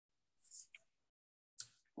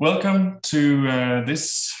Welcome to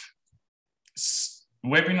this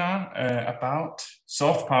webinar about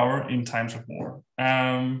soft power in times of war.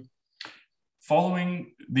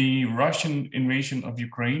 Following the Russian invasion of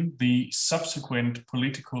Ukraine, the subsequent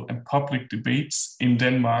political and public debates in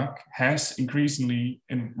Denmark has increasingly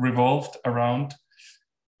revolved around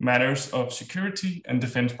matters of security and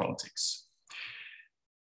defense politics.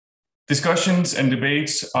 Discussions and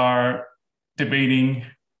debates are debating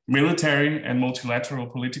military and multilateral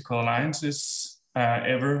political alliances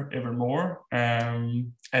ever more,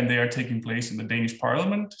 and they are taking place in the Danish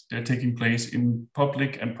Parliament. They're taking place in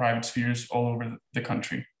public and private spheres all over the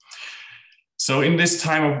country. So in this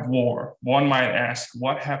time of war, one might ask,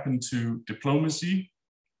 what happened to diplomacy?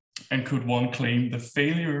 And could one claim the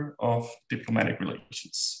failure of diplomatic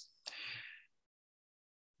relations?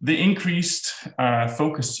 The increased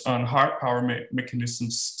focus on hard power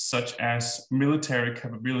mechanisms such as military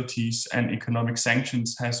capabilities and economic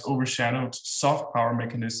sanctions has overshadowed soft power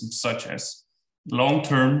mechanisms such as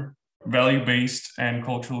long-term, value-based and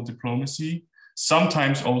cultural diplomacy,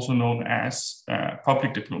 sometimes also known as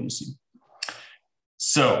public diplomacy.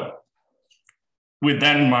 So, with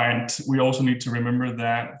that in mind, we also need to remember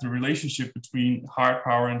that the relationship between hard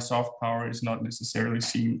power and soft power is not necessarily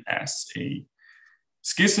seen as a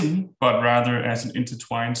schism, but rather as an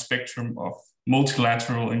intertwined spectrum of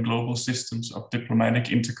multilateral and global systems of diplomatic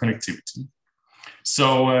interconnectivity.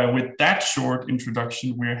 So with that short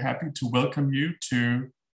introduction, we're happy to welcome you to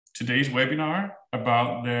today's webinar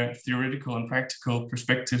about the theoretical and practical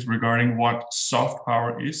perspectives regarding what soft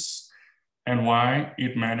power is and why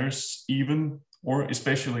it matters even or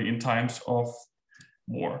especially in times of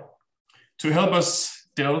war. To help us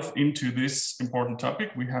delve into this important topic,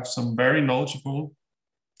 we have some very knowledgeable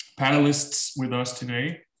panelists with us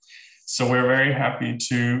today. So we're very happy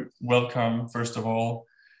to welcome, first of all,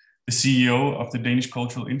 the CEO of the Danish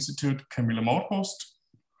Cultural Institute, Camilla Mortpost.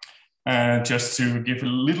 Just to give a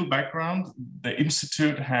little background, the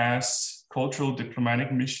Institute has cultural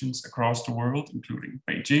diplomatic missions across the world, including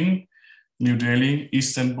Beijing, New Delhi,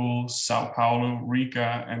 Istanbul, Sao Paulo,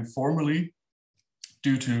 Riga, and formerly,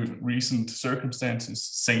 due to recent circumstances,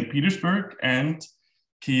 St. Petersburg and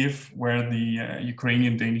Kiev, where the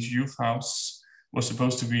Ukrainian Danish Youth House was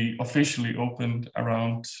supposed to be officially opened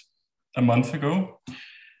around a month ago,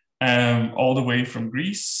 all the way from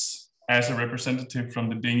Greece. As a representative from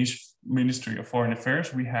the Danish Ministry of Foreign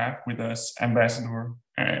Affairs, we have with us Ambassador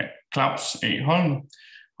Claus A. Holm,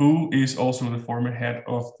 who is also the former head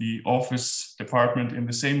of the office department in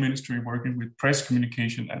the same ministry working with press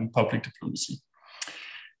communication and public diplomacy.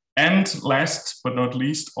 And last but not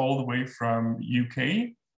least, all the way from UK,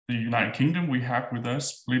 the United Kingdom, we have with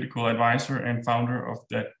us political advisor and founder of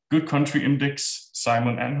the Good Country Index,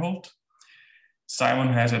 Simon Anholt. Simon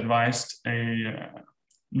has advised a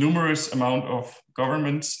numerous amount of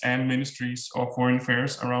governments and ministries of foreign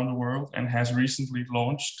affairs around the world and has recently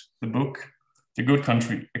launched the book, The Good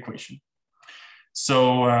Country Equation.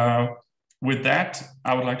 So with that,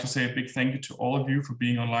 I would like to say a big thank you to all of you for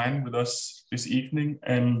being online with us this evening.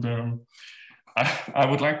 And I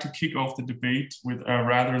would like to kick off the debate with a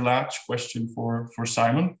rather large question for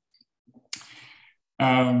Simon.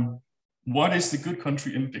 What is the Good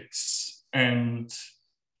Country Index and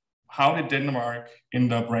how did Denmark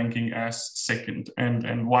end up ranking as second?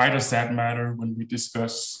 And why does that matter when we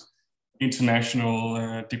discuss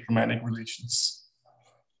international diplomatic relations?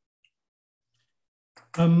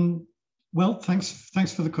 Well,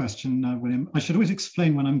 thanks for the question, William. I should always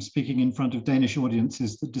explain when I'm speaking in front of Danish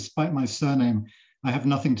audiences that despite my surname, I have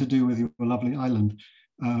nothing to do with your lovely island.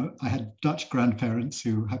 I had Dutch grandparents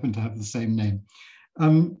who happen to have the same name.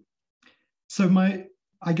 So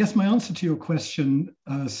I guess my answer to your question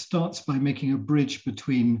starts by making a bridge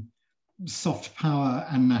between soft power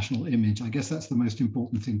and national image. I guess that's the most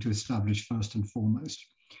important thing to establish first and foremost.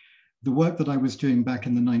 The work that I was doing back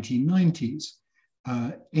in the 1990s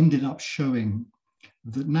ended up showing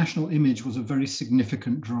that national image was a very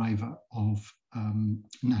significant driver of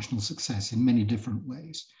national success in many different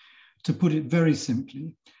ways. To put it very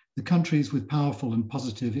simply, the countries with powerful and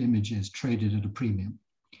positive images traded at a premium.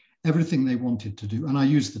 Everything they wanted to do, and I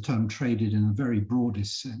use the term traded in a very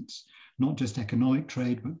broadest sense, not just economic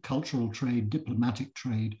trade, but cultural trade, diplomatic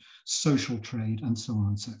trade, social trade, and so on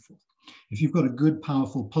and so forth. If you've got a good,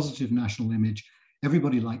 powerful, positive national image,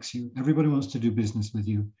 everybody likes you, everybody wants to do business with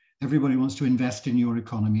you, everybody wants to invest in your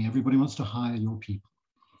economy, everybody wants to hire your people.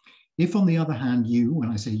 If on the other hand, you, when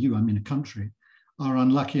I say you, I mean a country, are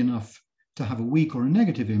unlucky enough to have a weak or a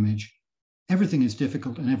negative image, everything is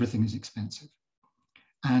difficult and everything is expensive.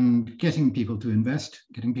 And getting people to invest,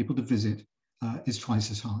 getting people to visit is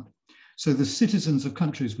twice as hard. So the citizens of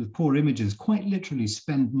countries with poor images quite literally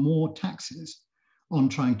spend more taxes on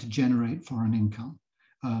trying to generate foreign income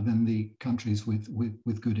than the countries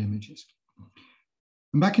with good images.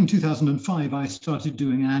 And back in 2005, I started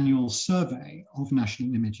doing an annual survey of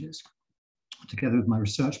national images, together with my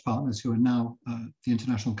research partners who are now the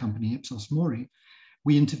international company Ipsos Mori.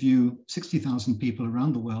 We interview 60,000 people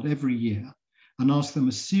around the world every year and ask them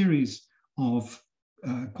a series of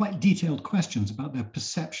quite detailed questions about their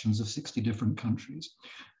perceptions of 60 different countries.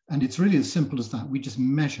 And it's really as simple as that. We just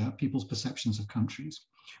measure people's perceptions of countries.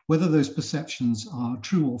 Whether those perceptions are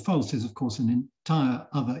true or false is, of course, an entire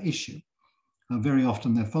other issue. Very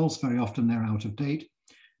often they're false, very often they're out of date,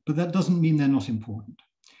 but that doesn't mean they're not important,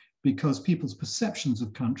 because people's perceptions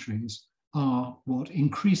of countries are what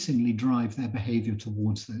increasingly drive their behavior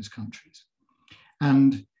towards those countries.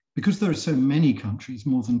 And because there are so many countries,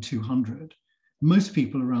 more than 200, most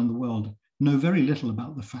people around the world know very little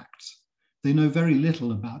about the facts. They know very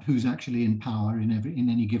little about who's actually in power in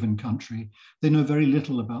any given country. They know very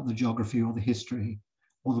little about the geography or the history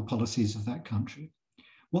or the policies of that country.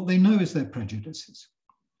 What they know is their prejudices.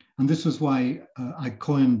 And this was why I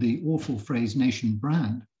coined the awful phrase nation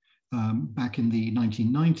brand back in the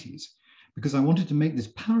 1990s, because I wanted to make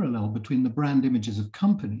this parallel between the brand images of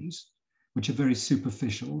companies, which are very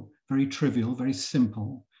superficial, very trivial, very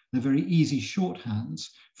simple. They're very easy shorthands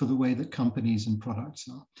for the way that companies and products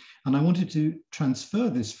are. And I wanted to transfer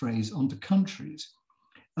this phrase onto countries.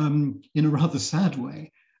 In a rather sad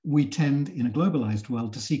way, we tend in a globalized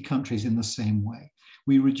world to see countries in the same way.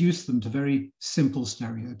 We reduce them to very simple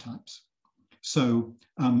stereotypes. So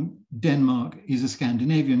Denmark is a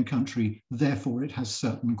Scandinavian country, therefore it has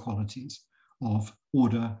certain qualities of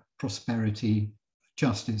order, prosperity,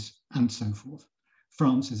 justice, and so forth.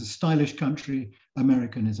 France is a stylish country,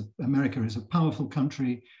 America is a powerful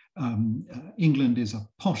country, England is a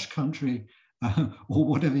posh country, or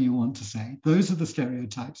whatever you want to say. Those are the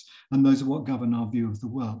stereotypes, and those are what govern our view of the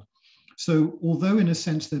world. So although in a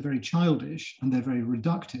sense they're very childish and they're very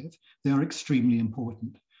reductive, they are extremely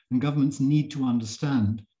important. And governments need to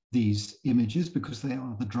understand these images because they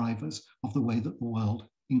are the drivers of the way that the world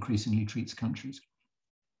increasingly treats countries.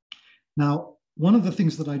 Now, one of the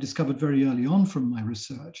things that I discovered very early on from my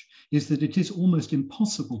research is that it is almost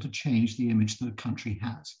impossible to change the image that a country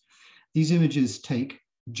has. These images take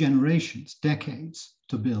generations, decades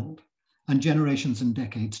to build, and generations and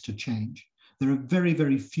decades to change. There are very,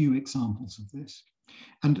 very few examples of this.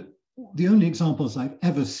 And the only examples I've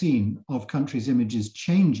ever seen of countries' images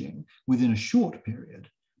changing within a short period,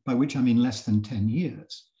 by which I mean less than 10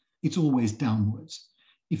 years, it's always downwards.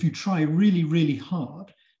 If you try really, really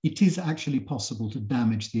hard, it is actually possible to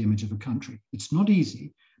damage the image of a country. It's not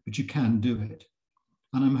easy, but you can do it.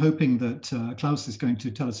 And I'm hoping that Klaus is going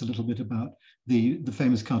to tell us a little bit about the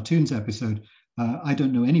famous cartoons episode. I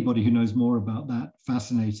don't know anybody who knows more about that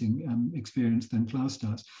fascinating experience than Klaus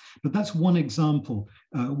does. But that's one example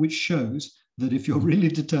which shows that if you're really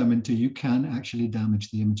determined to, you can actually damage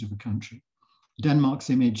the image of a country. Denmark's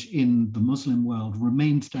image in the Muslim world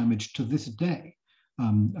remains damaged to this day,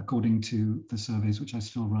 according to the surveys which I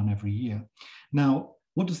still run every year. Now,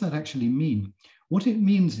 what does that actually mean? What it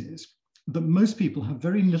means is that most people have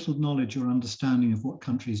very little knowledge or understanding of what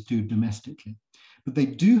countries do domestically, but they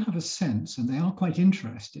do have a sense, and they are quite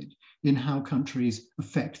interested in how countries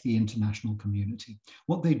affect the international community,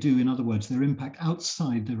 what they do, in other words, their impact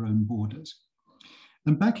outside their own borders.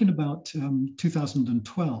 And back in about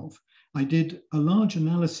 2012, I did a large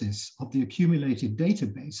analysis of the accumulated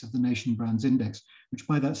database of the Nation Brands Index, which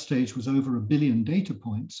by that stage was over 1 billion data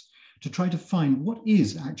points, to try to find what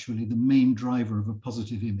is actually the main driver of a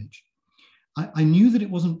positive image. I knew that it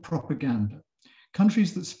wasn't propaganda.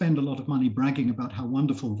 Countries that spend a lot of money bragging about how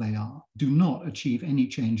wonderful they are do not achieve any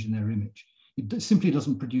change in their image. It simply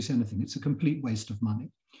doesn't produce anything. It's a complete waste of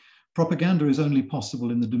money. Propaganda is only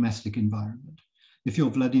possible in the domestic environment. If you're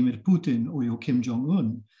Vladimir Putin or you're Kim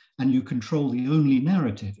Jong-un and you control the only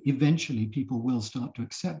narrative, eventually people will start to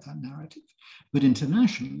accept that narrative. But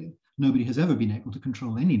internationally, nobody has ever been able to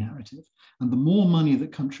control any narrative. And the more money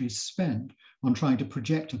that countries spend on trying to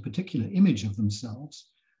project a particular image of themselves,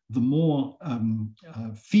 the more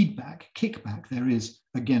feedback, kickback there is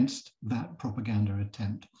against that propaganda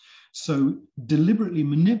attempt. So deliberately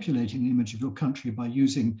manipulating the image of your country by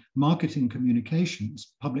using marketing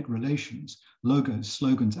communications, public relations, logos,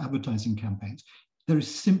 slogans, advertising campaigns, there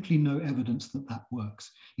is simply no evidence that that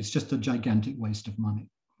works. It's just a gigantic waste of money.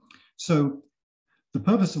 So the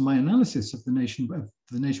purpose of my analysis of the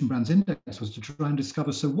Nation Brands Index was to try and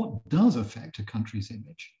discover, so what does affect a country's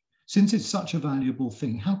image? Since it's such a valuable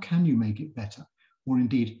thing, how can you make it better? Or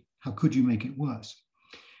indeed, how could you make it worse?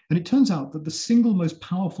 And it turns out that the single most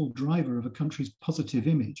powerful driver of a country's positive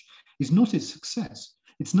image is not its success.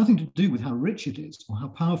 It's nothing to do with how rich it is, or how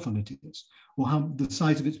powerful it is, or how the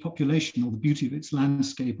size of its population, or the beauty of its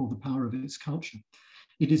landscape, or the power of its culture.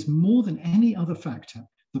 It is more than any other factor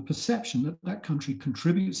the perception that that country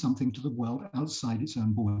contributes something to the world outside its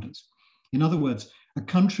own borders. In other words, a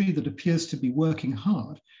country that appears to be working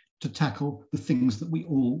hard to tackle the things that we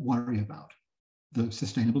all worry about, the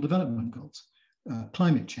Sustainable Development Goals,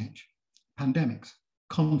 climate change, pandemics,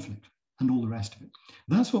 conflict, and all the rest of it.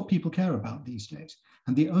 That's what people care about these days.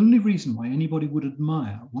 And the only reason why anybody would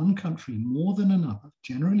admire one country more than another,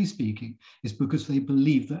 generally speaking, is because they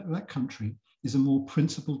believe that that country is a more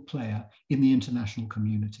principled player in the international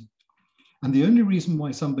community. And the only reason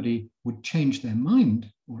why somebody would change their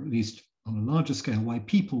mind, or at least on a larger scale, why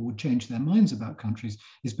people would change their minds about countries,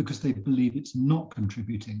 is because they believe it's not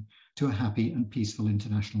contributing to a happy and peaceful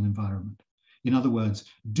international environment. In other words,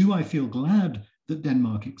 do I feel glad that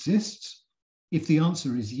Denmark exists? If the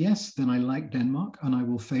answer is yes, then I like Denmark and I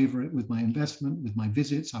will favor it with my investment, with my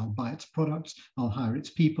visits. I'll buy its products, I'll hire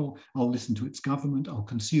its people, I'll listen to its government, I'll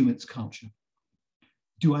consume its culture.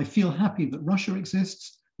 Do I feel happy that Russia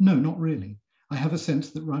exists? No, not really. I have a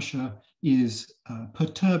sense that Russia is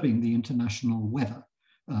perturbing the international weather,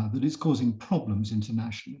 that it's causing problems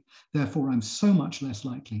internationally. Therefore, I'm so much less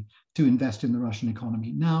likely to invest in the Russian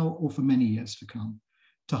economy now or for many years to come,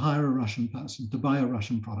 to hire a Russian person, to buy a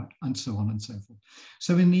Russian product, and so on and so forth.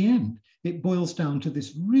 So in the end, it boils down to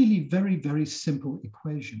this really very, very simple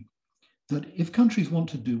equation that if countries want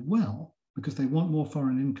to do well, because they want more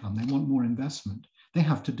foreign income, they want more investment, they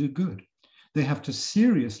have to do good. They have to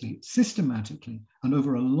seriously, systematically, and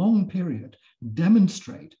over a long period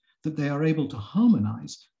demonstrate that they are able to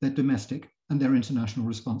harmonize their domestic and their international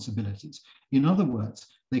responsibilities. In other words,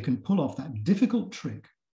 they can pull off that difficult trick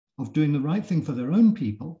of doing the right thing for their own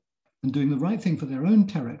people and doing the right thing for their own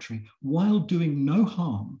territory while doing no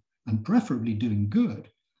harm, and preferably doing good,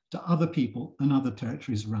 to other people and other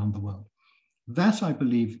territories around the world. That, I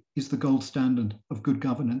believe, is the gold standard of good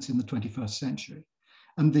governance in the 21st century.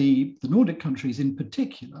 And the Nordic countries in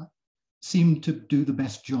particular seem to do the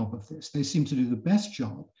best job of this. They seem to do the best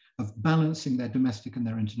job of balancing their domestic and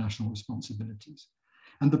their international responsibilities.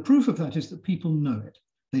 And the proof of that is that people know it,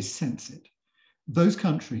 they sense it. Those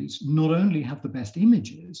countries not only have the best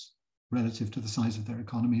images relative to the size of their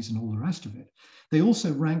economies and all the rest of it, they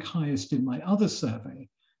also rank highest in my other survey,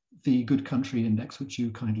 the Good Country Index, which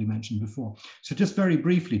you kindly mentioned before. So just very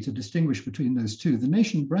briefly to distinguish between those two, the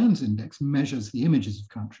Nation Brands Index measures the images of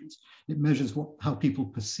countries. It measures how people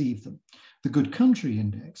perceive them. The Good Country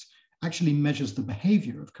Index actually measures the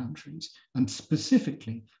behavior of countries, and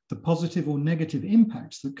specifically the positive or negative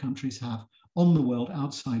impacts that countries have on the world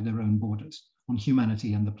outside their own borders, on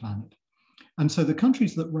humanity and the planet. And so the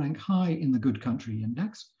countries that rank high in the Good Country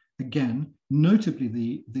Index, again, notably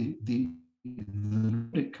the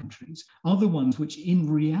Nordic countries, are the ones which in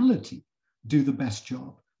reality do the best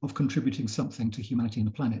job of contributing something to humanity and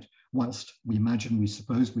the planet, whilst we imagine, we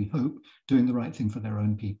suppose, we hope, doing the right thing for their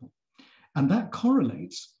own people. And that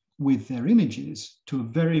correlates with their images to a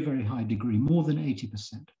very, very high degree, more than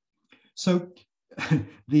 80%. So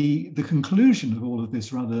the conclusion of all of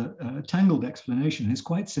this rather tangled explanation is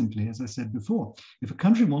quite simply, as I said before, if a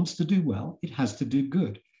country wants to do well, it has to do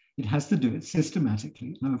good. It has to do it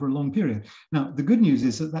systematically and over a long period. Now, the good news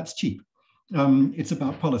is that that's cheap. It's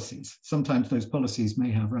about policies. Sometimes those policies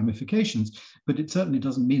may have ramifications, but it certainly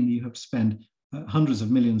doesn't mean that you have to spend hundreds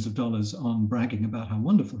of millions of dollars on bragging about how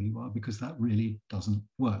wonderful you are, because that really doesn't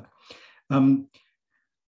work.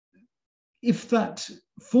 If that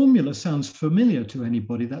formula sounds familiar to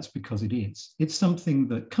anybody, that's because it is. It's something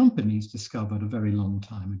that companies discovered a very long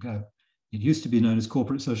time ago. It used to be known as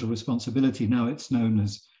corporate social responsibility. Now it's known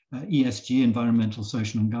as ESG, environmental,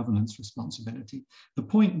 social, and governance responsibility. The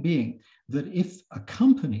point being that if a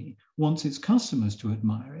company wants its customers to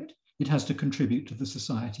admire it, it has to contribute to the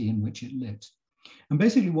society in which it lives. And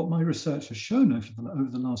basically what my research has shown over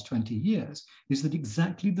the last 20 years is that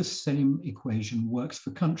exactly the same equation works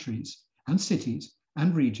for countries and cities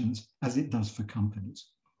and regions as it does for companies.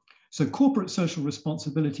 So corporate social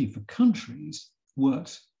responsibility for countries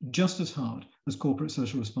works just as hard as corporate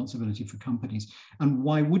social responsibility for companies. And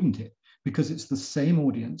why wouldn't it? Because it's the same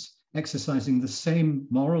audience exercising the same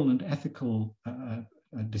moral and ethical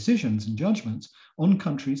decisions and judgments on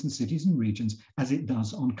countries and cities and regions as it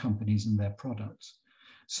does on companies and their products.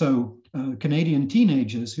 So Canadian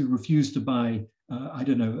teenagers who refuse to buy I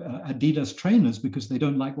don't know, Adidas trainers because they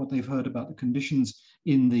don't like what they've heard about the conditions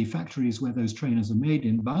in the factories where those trainers are made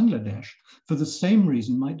in Bangladesh, for the same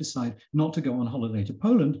reason might decide not to go on holiday to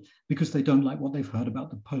Poland because they don't like what they've heard about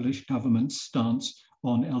the Polish government's stance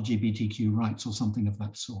on LGBTQ rights or something of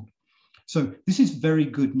that sort. So this is very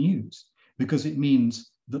good news because it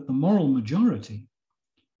means that the moral majority,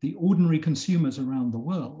 the ordinary consumers around the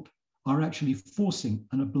world, are actually forcing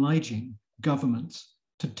and obliging governments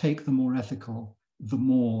to take the more ethical, the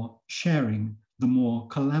more sharing, the more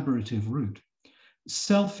collaborative route.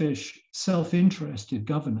 Selfish, self-interested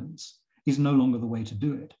governance is no longer the way to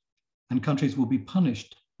do it. And countries will be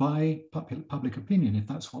punished by public opinion if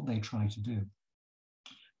that's what they try to do.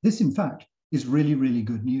 This, in fact, is really, really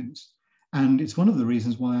good news. And it's one of the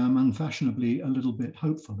reasons why I'm unfashionably a little bit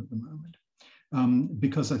hopeful at the moment.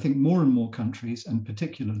 Because I think more and more countries, and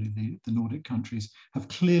particularly the Nordic countries, have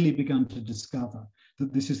clearly begun to discover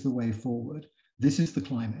that this is the way forward, this is the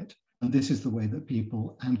climate, and this is the way that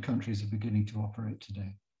people and countries are beginning to operate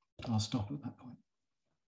today. I'll stop at that point.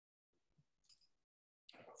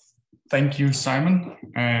 Thank you, Simon.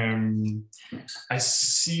 I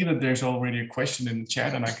see that there's already a question in the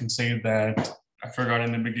chat, and I can say that I forgot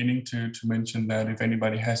in the beginning to mention that if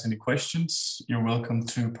anybody has any questions, you're welcome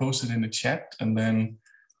to post it in the chat. And then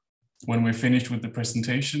when we're finished with the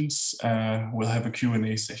presentations, we'll have a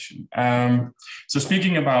Q&A session. So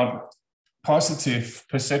speaking about positive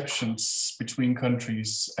perceptions between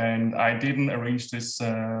countries, and I didn't arrange this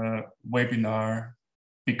webinar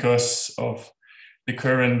because of the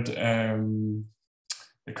current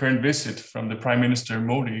visit from the Prime Minister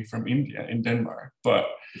Modi from India in Denmark. But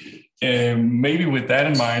maybe with that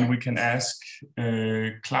in mind, we can ask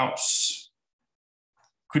Klaus,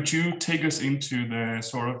 could you take us into the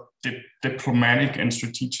sort of diplomatic and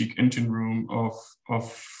strategic engine room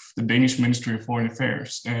of the Danish Ministry of Foreign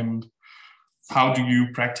Affairs, and how do you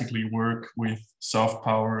practically work with soft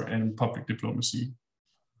power and public diplomacy?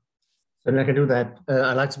 And I can do that.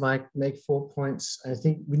 I'd like to make 4 points. I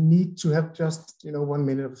think we need to have just 1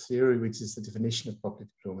 minute of theory, which is the definition of public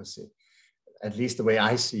diplomacy, at least the way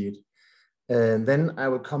I see it. And then I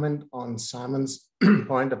will comment on Simon's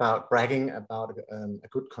point about bragging about a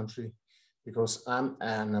good country, because I'm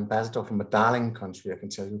an ambassador from a darling country, I can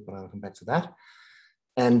tell you, but I'll come back to that.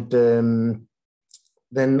 And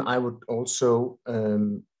then I would also,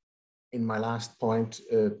 in my last point,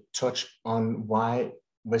 touch on why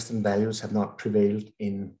Western values have not prevailed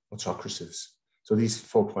in autocracies. So these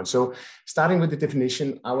 4 points. So starting with the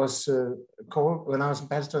definition, I was called, when I was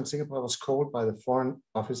ambassador in Singapore, I was called by the Foreign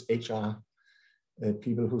Office HR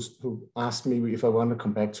people who asked me if I wanted to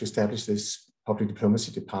come back to establish this public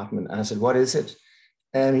diplomacy department. And I said, what is it?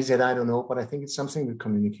 And he said, I don't know, but I think it's something with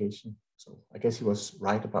communication. So I guess he was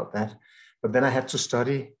right about that. But then I had to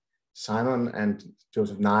study Simon and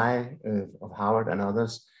Joseph Nye of Harvard and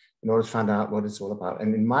others in order to find out what it's all about.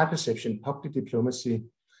 And in my perception, public diplomacy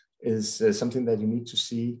is something that you need to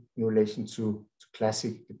see in relation to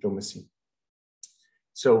classic diplomacy.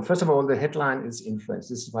 So first of all, the headline is influence.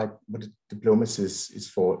 This is what diplomacy is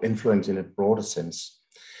for, influence in a broader sense.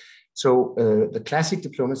 So the classic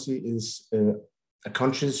diplomacy is a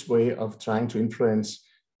country's way of trying to influence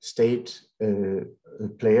state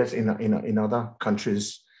players in other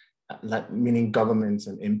countries, like meaning governments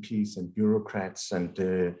and MPs and bureaucrats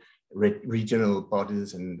and regional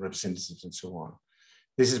bodies and representatives and so on.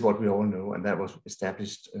 This is what we all know, and that was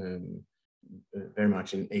established very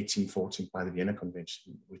much in 1814 by the Vienna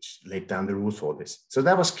Convention, which laid down the rules for this. So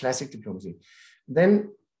that was classic diplomacy. Then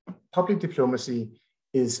public diplomacy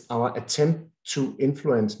is our attempt to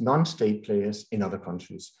influence non-state players in other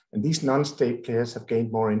countries. And these non-state players have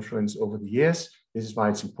gained more influence over the years. This is why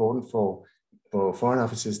it's important for foreign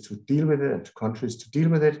offices to deal with it and to countries to deal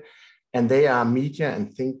with it. And they are media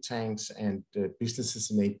and think tanks and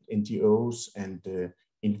businesses and NGOs and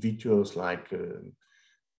individuals like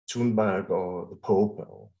Thunberg or the Pope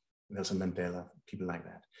or Nelson Mandela, people like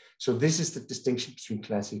that. So this is the distinction between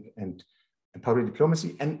classic and public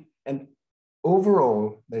diplomacy. And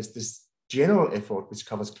overall, there's this general effort which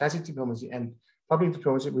covers classic diplomacy and public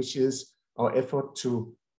diplomacy, which is our effort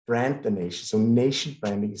to brand the nation. So nation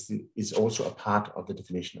branding is also a part of the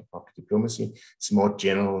definition of public diplomacy. It's a more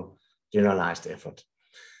generalized effort.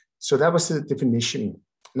 So that was the definition.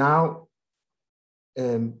 Now,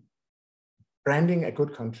 branding a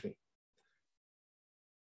good country.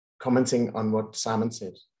 Commenting on what Simon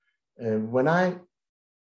said. When I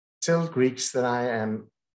tell Greeks that I'm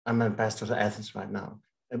an ambassador to Athens right now,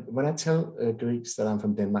 when I tell Greeks that I'm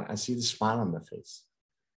from Denmark, I see the smile on their face.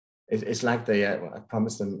 It's like I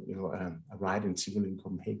promised them, a ride in Tivoli in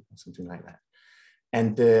Copenhagen or something like that.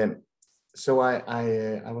 And so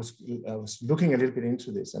I was looking a little bit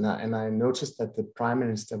into this, and I noticed that the Prime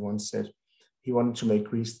Minister once said he wanted to make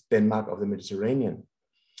Greece Denmark of the Mediterranean.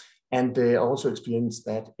 And I also experienced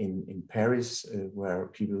that in Paris, where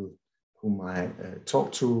people whom I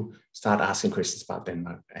talk to start asking questions about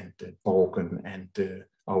Denmark and Borgen and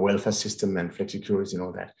our welfare system and flexicurity and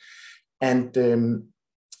all that. And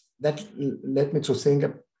that led me to think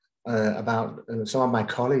about some of my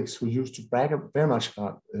colleagues who used to brag very much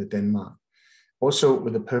about Denmark, also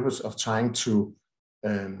with the purpose of trying to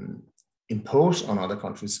impose on other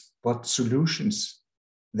countries what solutions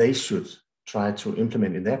they should try to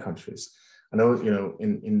implement in their countries. I know,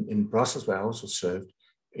 in Brussels, where I also served,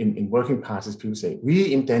 in working parties, people say,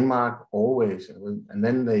 we in Denmark always, and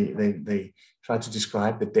then they try to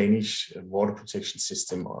describe the Danish water protection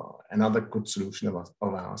system or another good solution of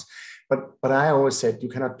ours. But I always said, you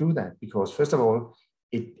cannot do that, because first of all,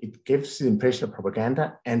 it gives the impression of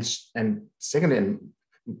propaganda, and secondly, and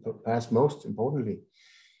perhaps most importantly,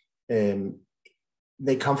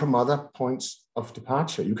 they come from other points of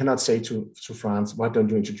departure. You cannot say to France, why don't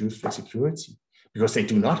you introduce flexicurity? Because they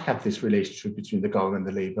do not have this relationship between the government,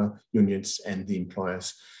 the labor unions, and the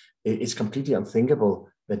employers. It's completely unthinkable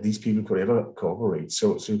that these people could ever cooperate.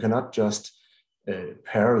 So you cannot just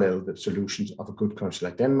parallel the solutions of a good country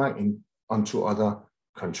like Denmark onto other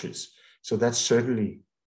countries. So that certainly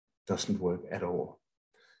doesn't work at all.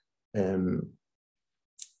 Then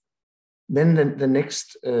the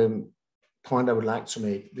next point I would like to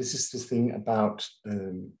make, this is this thing about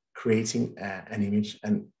creating an image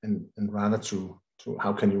and rather to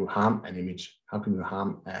how can you harm an image? How can you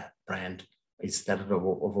harm a brand? Is that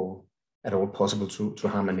at all possible to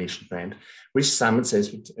harm a nation brand? Which Simon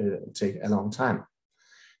says would take a long time.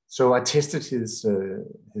 So I tested his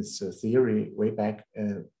theory way back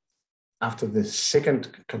after the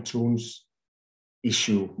second cartoons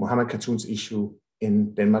issue, Mohammed cartoons issue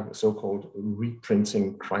in Denmark, the so-called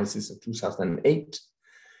reprinting crisis of 2008,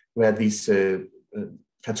 where these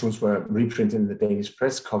cartoons were reprinted in the Danish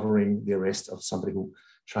press covering the arrest of somebody who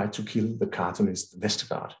tried to kill the cartoonist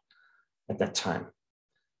Vestergaard at that time.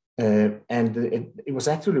 And it was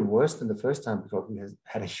actually worse than the first time, because we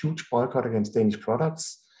had a huge boycott against Danish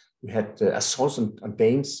products. We had assaults on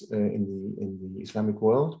Danes in the Islamic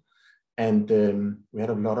world. And we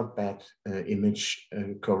had a lot of bad image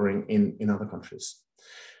covering in other countries.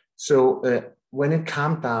 So when it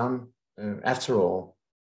calmed down, after all,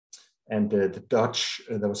 and the Dutch,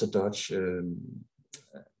 there was a Dutch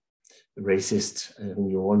racist whom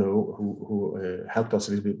you all know, who helped us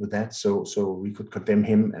a little bit with that, so we could condemn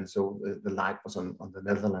him, and so the light was on the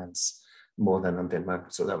Netherlands more than on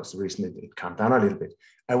Denmark. So that was the reason it calmed down a little bit.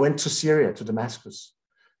 I went to Syria, to Damascus,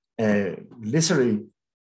 literally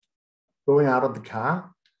going out of the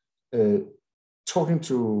car, talking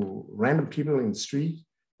to random people in the street.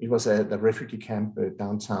 It was at the refugee camp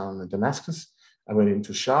downtown Damascus. I went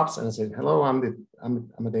into shops and I said, hello, I'm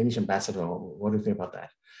a Danish ambassador. What do you think about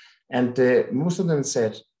that? And most of them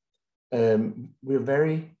said, we're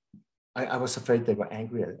very, I was afraid they were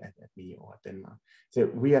angry at me or at Denmark. So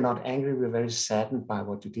we are not angry, we're very saddened by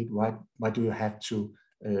what you did. Why do you have to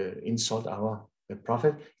insult our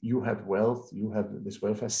profit? You have wealth, you have this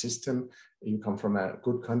welfare system, you come from a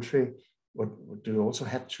good country. What do you also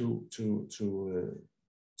have to do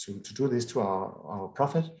this to our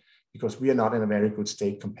profit? Because we are not in a very good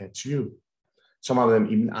state compared to you. Some of them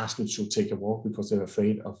even asked me to take a walk because they were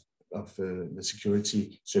afraid of the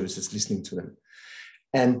security services listening to them.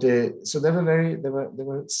 And so they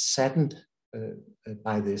were saddened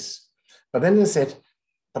by this. But then they said,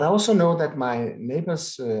 but I also know that my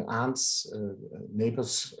neighbor's aunt's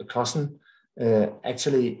neighbor's cousin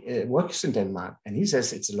actually works in Denmark, and he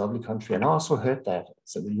says it's a lovely country. And I also heard that,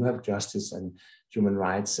 so that you have justice and human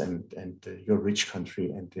rights, and you're a rich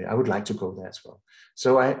country, and I would like to go there as well.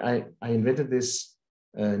 So I invented this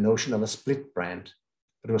notion of a split brand,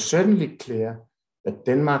 but it was certainly clear that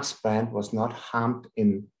Denmark's brand was not harmed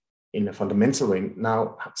in a fundamental way.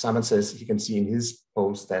 Now Simon says he can see in his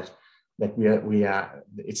post that it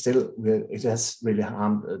has really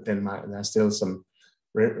harmed Denmark. There's still some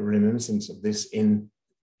reminiscence of this in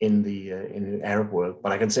the Arab world,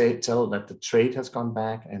 but I can tell that the trade has gone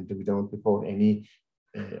back, and we don't report any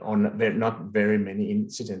or not very many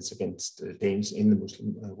incidents against Danes in the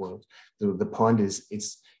Muslim world. The point is,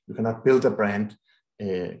 you cannot build a brand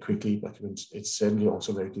quickly, but it's certainly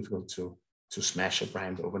also very difficult to smash a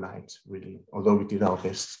brand overnight, really, although we did our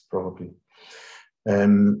best, probably.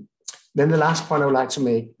 Then the last point I would like to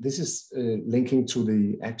make, this is linking to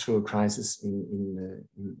the actual crisis in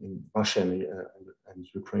Russia and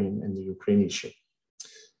Ukraine, and the Ukraine issue.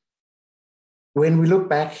 when we look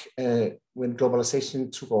back, when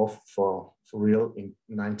globalization took off for real in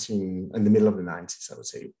the middle of the 90s, I would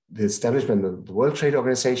say, the establishment of the World Trade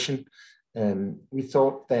Organization, we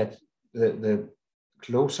thought that the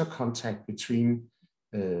closer contact between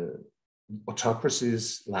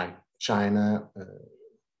autocracies like China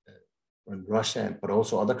and Russia, but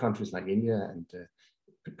also other countries like India and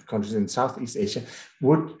countries in Southeast Asia,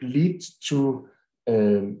 would lead to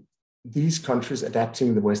these countries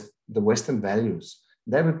adapting the Western values.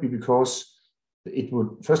 That would be because it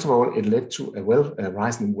would, first of all, it led to a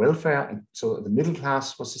rise in welfare, and so the middle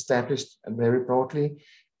class was established very broadly,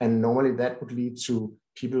 and normally that would lead to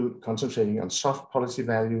people concentrating on soft policy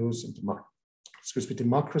values and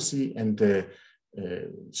democracy and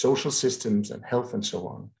social systems and health and so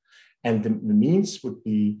on. And the means would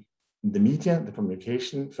be the media, the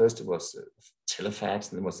communication. First it was telefax,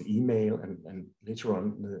 and then was the email, and later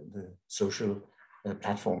on the social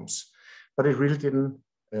platforms. But it really didn't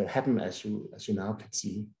happen as you now can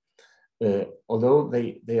see. Although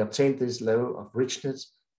they obtained this level of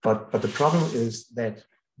richness, but the problem is that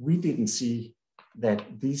we didn't see that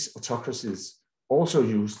these autocracies also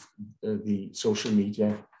used the social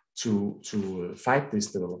media to fight this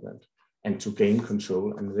development and to gain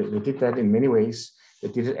control. And they did that in many ways. They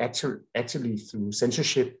did it actually through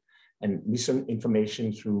censorship and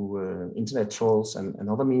misinformation through internet trolls and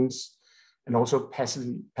other means, and also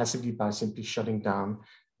passively by simply shutting down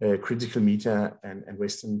critical media and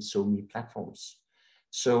Western social media platforms.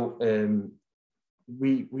 So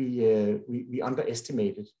we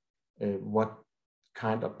underestimated what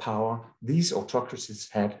kind of power these autocracies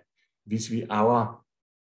had vis-a-vis our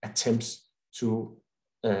attempts to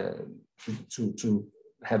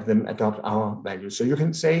have them adopt our values. So you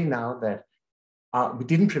can say now that we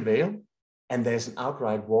didn't prevail, and there's an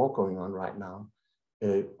outright war going on right now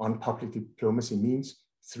on public diplomacy means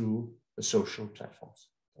through the social platforms.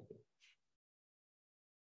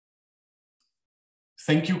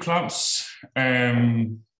 Thank you, Claus.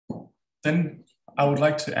 Then I would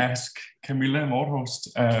like to ask Camilla Mordhorst,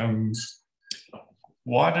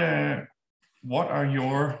 what are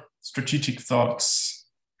your strategic thoughts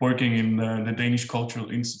working in the Danish Cultural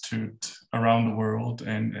Institute around the world,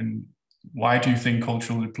 and why do you think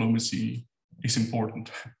cultural diplomacy is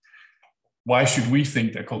important? Why should we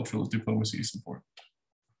think that cultural diplomacy is important?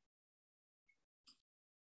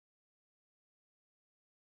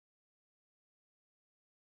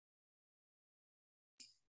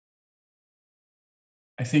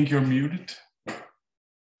 I think you're muted.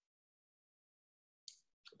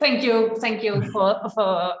 Thank you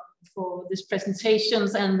for this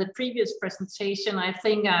presentations and the previous presentation. I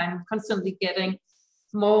think I'm constantly getting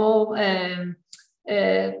more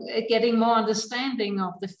understanding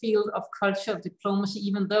of the field of cultural diplomacy,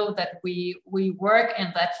 even though that we work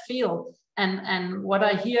in that field. And what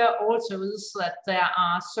I hear also is that there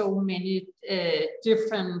are so many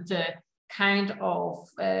different kind of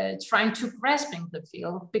trying to grasping the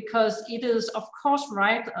field, because it is of course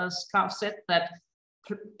right, as Claus said, that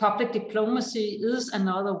public diplomacy is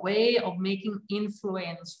another way of making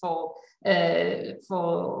influence for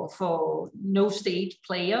no state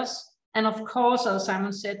players. And of course, as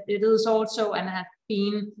Simon said, it is also and has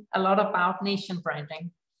been a lot about nation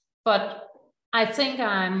branding. But I think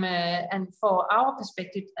and for our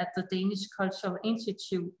perspective at the Danish Cultural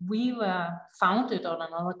Institute, we were founded on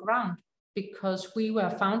another ground, because we were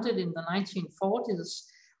founded in the 1940s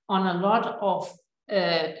on a lot of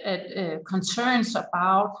concerns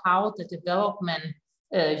about how the development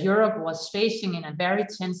Europe was facing in a very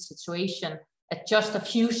tense situation at just a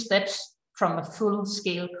few steps from a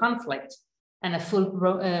full-scale conflict and a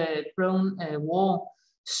full-blown war.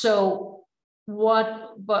 So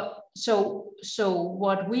what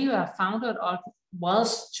we were founded on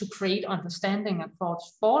was to create understanding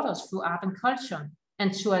across borders through art and culture,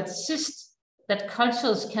 and to assist that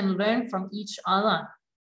cultures can learn from each other.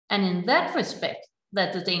 And in that respect,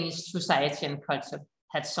 that the Danish society and culture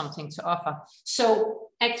had something to offer. So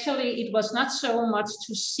actually, it was not so much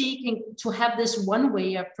to seeking to have this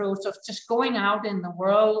one-way approach of just going out in the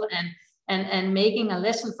world and making a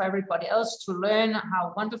lesson for everybody else to learn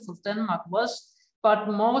how wonderful Denmark was, but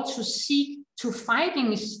more to seek to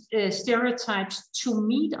fighting stereotypes, to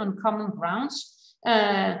meet on common grounds.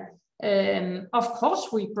 Of course,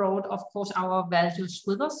 we brought, our values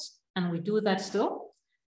with us, and we do that still.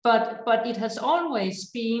 But it has always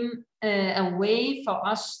been a way for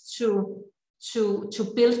us to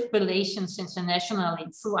build relations internationally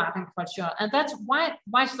through art and culture. And that's why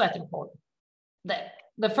is that important?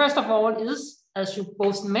 The first of all is, as you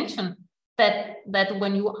both mentioned, that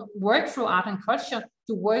when you work through art and culture,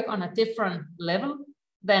 you work on a different level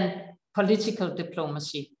than political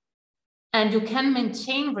diplomacy. And you can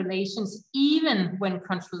maintain relations even when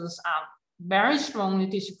countries are very strongly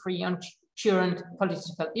disagree on current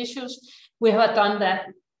political issues. We have done that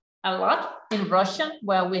a lot in Russia,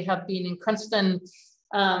 where we have been in constant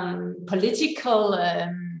political,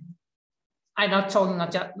 I'm not talking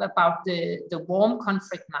about the warm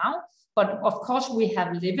conflict now, but of course we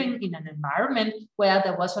have living in an environment where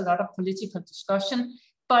there was a lot of political discussion.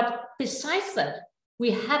 But besides that,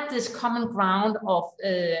 we had this common ground of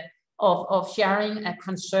sharing a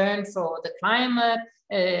concern for the climate,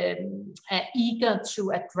 eager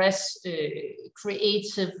to address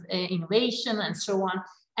creative innovation and so on.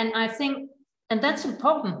 And I think, and that's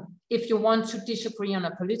important if you want to disagree on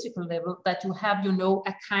a political level, that you have, you know,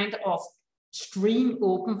 a kind of stream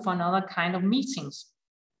open for another kind of meetings.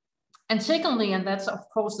 And secondly, and that's of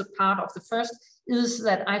course the part of the first, is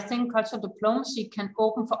that I think cultural diplomacy can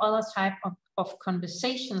open for other type of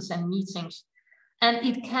conversations and meetings. And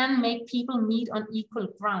it can make people meet on equal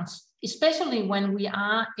grounds, especially when we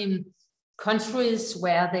are in countries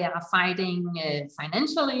where they are fighting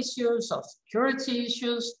financial issues or security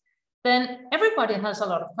issues, then everybody has a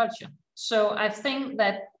lot of culture. So I think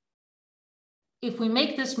that if we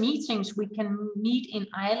make these meetings, we can meet in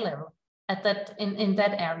eye level at that, in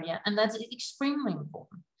that area, and that's extremely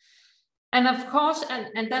important. And of course,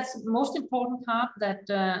 and that's the most important part, that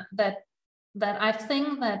that I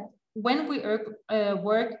think that when we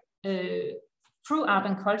work through art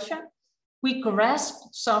and culture, we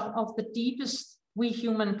grasp some of the deepest we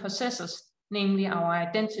human possesses, namely our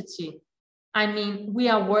identity. I mean, we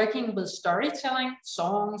are working with storytelling,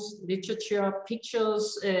 songs, literature,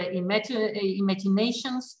 pictures,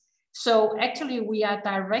 imaginations. So actually we are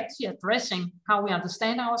directly addressing how we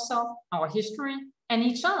understand ourselves, our history, and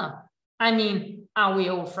each other. I mean, are we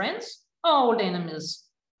old friends or old enemies?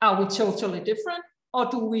 Are we totally different? Or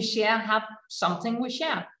do we have something we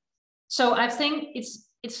share? So I think it's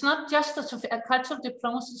not just a cultural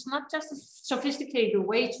diplomacy, it's not just a sophisticated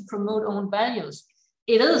way to promote own values.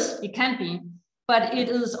 It can be, but it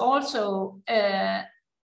is also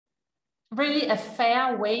really a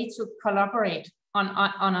fair way to collaborate on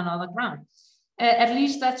another ground. At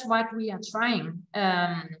least that's what we are trying.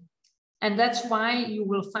 And that's why you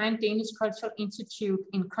will find Danish Cultural Institute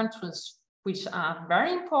in countries which are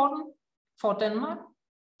very important for Denmark,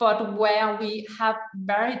 but where we have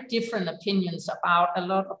very different opinions about a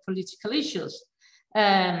lot of political issues.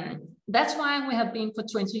 That's why we have been for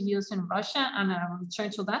 20 years in Russia, and I will return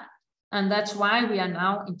to that. And that's why we are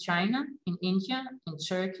now in China, in India, in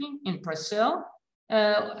Turkey, in Brazil,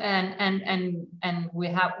 and we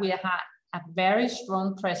have a very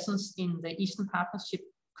strong presence in the Eastern Partnership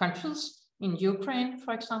countries, in Ukraine,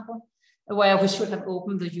 for example, where we should have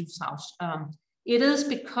opened the youth house. It is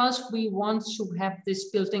because we want to have this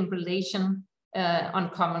building relation on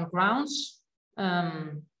common grounds.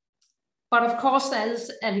 But of course, there is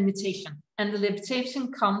a limitation. And the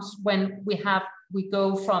limitation comes when we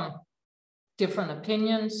go from different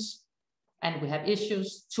opinions and we have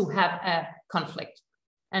issues to have a conflict.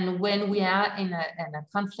 And when we are in a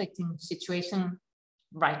conflicting situation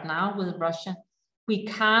right now with Russia, we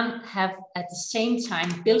can't have at the same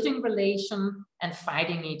time building relation and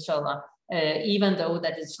fighting each other. Even though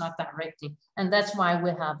that it's not directly. And that's why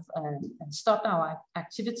we have stopped our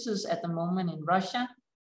activities at the moment in Russia.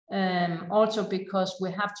 Also because we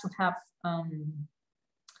have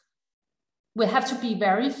to be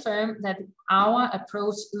very firm that our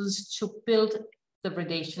approach is to build the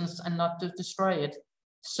relations and not to destroy it.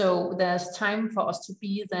 So there's time for us to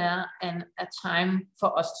be there and a time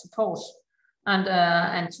for us to pause and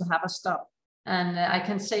to have a stop. And I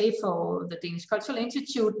can say for the Danish Cultural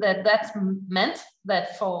Institute that meant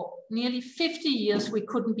that for nearly 50 years we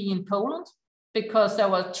couldn't be in Poland because there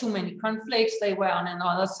were too many conflicts. They were on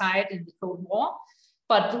another side in the Cold War.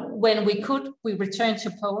 But when we could, we returned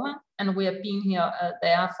to Poland, and we have been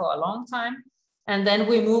there for a long time. And then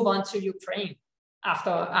we move on to Ukraine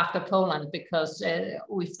after Poland because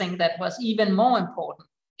we think that was even more important.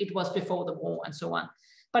 It was before the war and so on.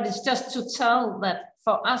 But it's just to tell that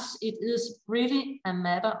for us, it is really a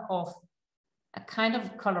matter of a kind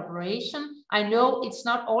of collaboration. I know it's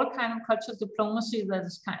not all kind of cultural diplomacy that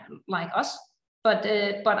is kind of like us, but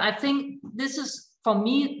I think this is, for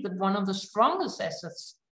me, one of the strongest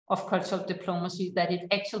assets of cultural diplomacy, that it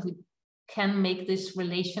actually can make this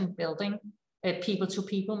relation building,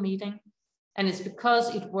 people-to-people meeting. And it's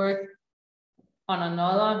because it worked on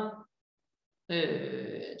another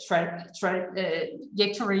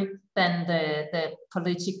trajectory than the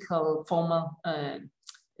political formal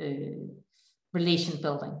relation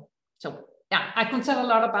building. So yeah, I can tell a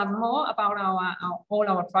lot more about all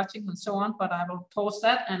our projects and so on, but I will pause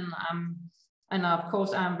that, and of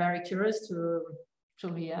course I'm very curious to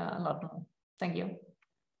hear a lot more. Thank you.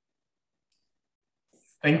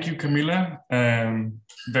 Thank you, Camilla.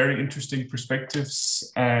 Very interesting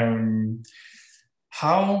perspectives.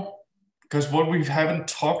 Because what we haven't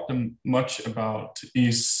talked much about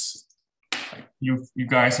is, like, you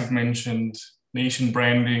guys have mentioned nation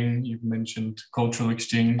branding, you've mentioned cultural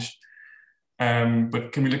exchange.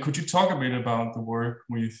 But Camilla, could you talk a bit about the work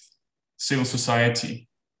with civil society?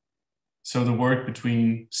 So the work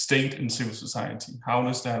between state and civil society, how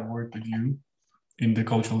does that work with you in the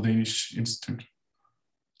Cultural Danish Institute?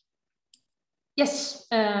 Yes,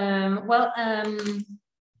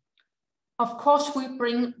 of course we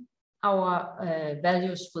bring our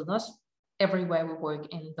values with us everywhere we work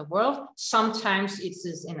in the world. Sometimes it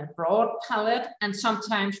is in a broad palette, and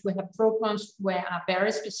sometimes we have programs where are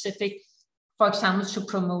very specific, for example, to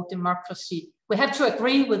promote democracy. We have to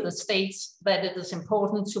agree with the states that it is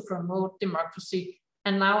important to promote democracy.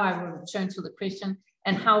 And now I will return to the question,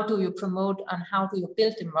 and how do you promote and how do you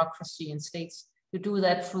build democracy in states? You do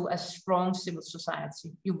that through a strong civil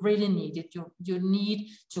society. You really need it. You need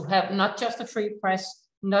to have not just a free press,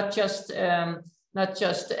 not just an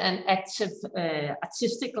active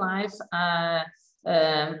artistic life,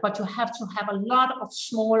 but you have to have a lot of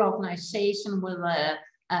small organization with a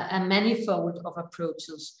manifold of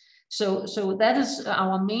approaches. So that is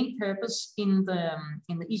our main purpose in the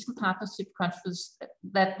Eastern Partnership countries,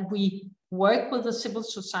 that we work with the civil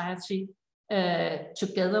society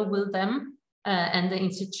together with them and the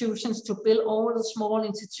institutions, to build all the small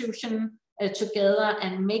institutions together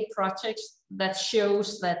and make projects that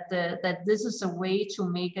shows that this is a way to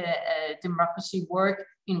make a democracy work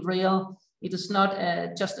in real. It is not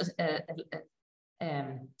just a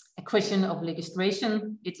question of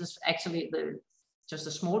legislation. It is actually just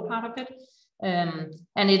a small part of it.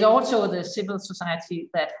 And it also the civil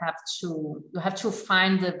society that you have to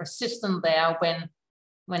find the resistance there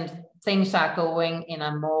when things are going in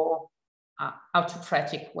a more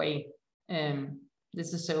autocratic way.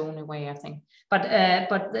 This is the only way, I think.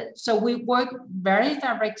 So we work very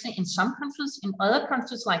directly in some countries. In other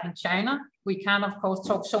countries, like in China, we can of course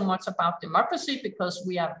talk so much about democracy because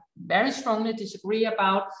we are very strongly disagree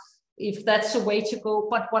about if that's the way to go.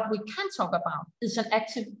 But what we can talk about is an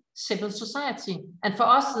active civil society. And for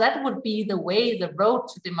us, that would be the way, the road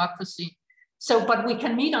to democracy. So, but we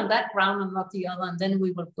can meet on that ground and not the other. And then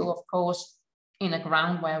we will go, of course, in a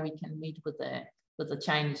ground where we can meet with the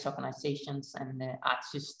Chinese organizations and the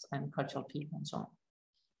artists and cultural people and so on.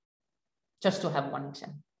 Just to have one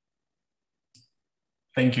example.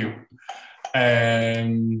 Thank you.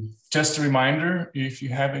 Just a reminder, if you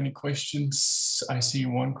have any questions, I see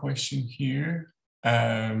one question here.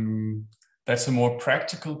 That's a more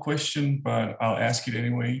practical question, but I'll ask it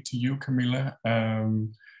anyway to you, Camilla.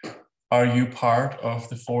 Are you part of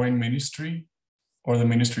the Foreign Ministry or the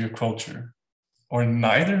Ministry of Culture? Or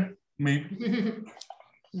neither, maybe?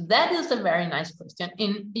 That is a very nice question.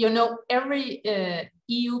 Every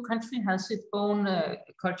EU country has its own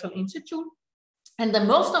cultural institute, and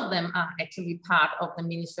most of them are actually part of the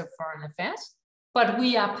Ministry of Foreign Affairs, but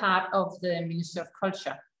we are part of the Ministry of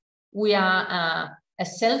Culture. We are a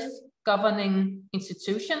self-governing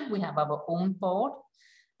institution. We have our own board,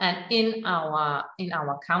 and in our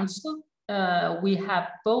council, we have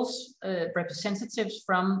both representatives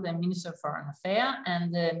from the Ministry of Foreign Affairs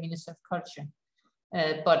and the Ministry of Culture.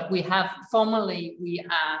 But we have formally, we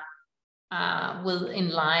are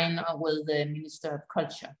in line with the Minister of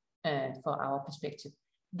Culture for our perspective.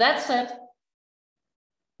 That said,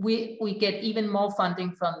 we get even more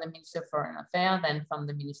funding from the Minister of Foreign Affairs than from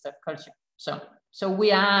the Minister of Culture. So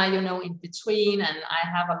we are, in between, and I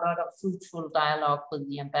have a lot of fruitful dialogue with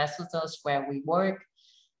the ambassadors where we work.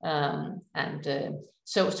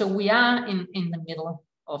 So we are in the middle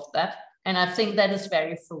of that. And I think that is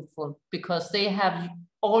very fruitful because they have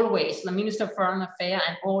always, the Minister of Foreign Affairs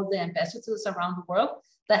and all the ambassadors around the world,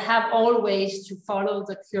 that have always to follow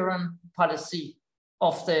the current policy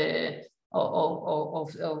of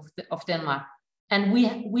Denmark. And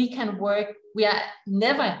we can work, we are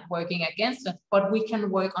never working against it, but we can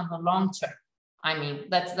work on the long term. I mean,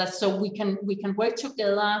 that's so we can work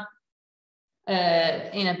together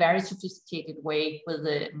in a very sophisticated way with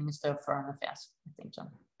the Minister of Foreign Affairs, I think so.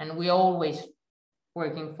 And we're always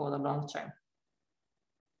working for the long term.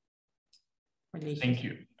 Thank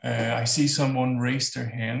you. I see someone raise their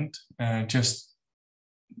hand. Just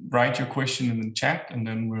write your question in the chat, and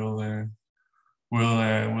then we'll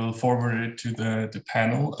forward it to the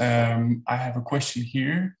panel. I have a question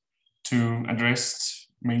here to address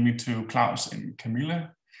mainly to Klaus and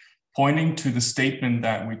Camilla, pointing to the statement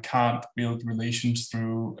that we can't build relations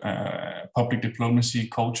through public diplomacy,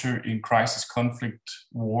 culture in crisis, conflict,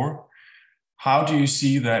 war. How do you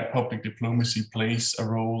see that public diplomacy plays a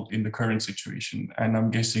role in the current situation? And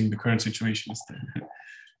I'm guessing the current situation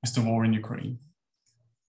is the war in Ukraine.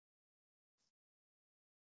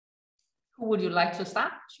 Who would you like to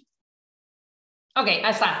start? Okay,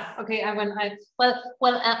 I start. Okay,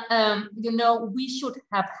 you know, we should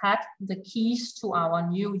have had the keys to our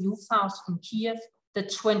new youth house in Kiev the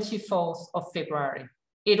 24th of February.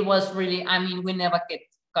 It was really, I mean, we never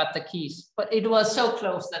got the keys, but it was so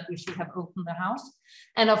close that we should have opened the house.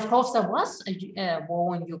 And of course, there was a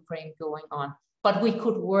war in Ukraine going on, but we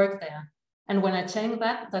could work there. And when I tell you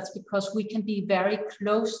that, that's because we can be very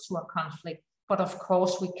close to a conflict, but of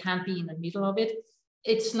course, we can't be in the middle of it.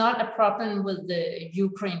 It's not a problem with the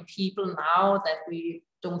Ukraine people now that we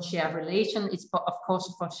don't share relation. It's of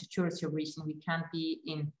course for security reason we can't be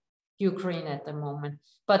in Ukraine at the moment.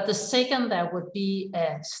 But the second there would be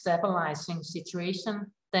a stabilizing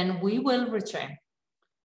situation, then we will return.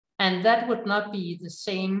 And that would not be the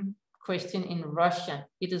same question in Russia.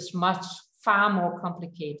 It is far more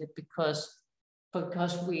complicated because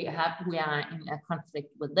we are in a conflict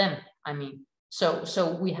with them. I mean, so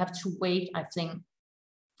we have to wait, I think,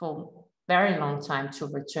 for a very long time to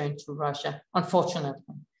return to Russia,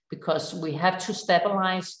 unfortunately, because we have to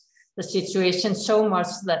stabilize the situation so much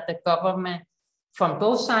that the government from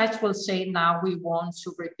both sides will say, now we want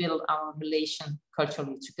to rebuild our relation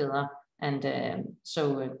culturally together. And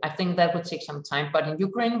so I think that would take some time. But in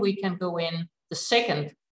Ukraine, we can go in the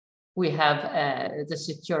second we have the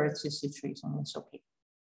security situation. It's okay.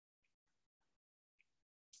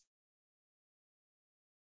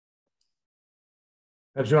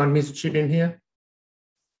 Do you want me to chip in here?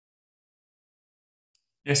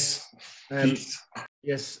 Yes, please.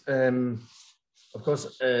 Yes, of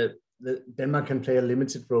course, Denmark can play a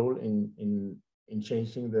limited role in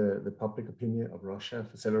changing the public opinion of Russia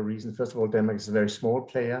for several reasons. First of all, Denmark is a very small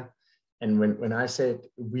player. And when I said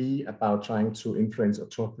we about trying to influence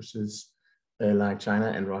autocracies like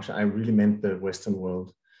China and Russia, I really meant the Western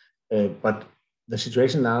world. But the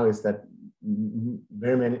situation now is that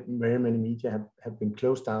very many media have been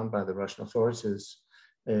closed down by the Russian authorities.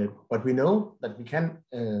 But we know that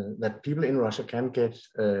that people in Russia can get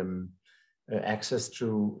access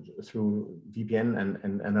through VPN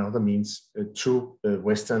and other means to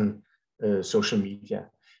Western social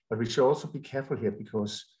media. But we should also be careful here,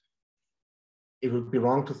 because it would be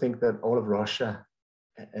wrong to think that all of Russia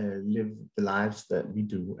live the lives that we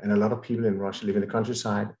do. And a lot of people in Russia live in the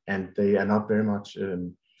countryside, and they are not very much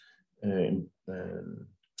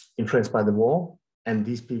influenced by the war. And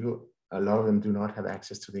these people, a lot of them do not have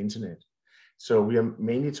access to the internet. So we are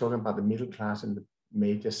mainly talking about the middle class in the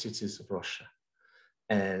major cities of Russia.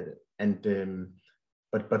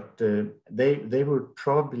 But they would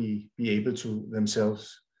probably be able to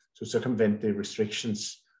themselves to circumvent the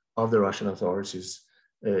restrictions of the Russian authorities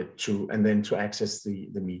and then to access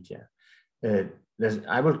the media.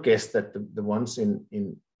 I would guess that the ones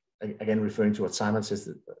again referring to what Simon says,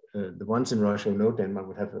 the ones in Russia who know Denmark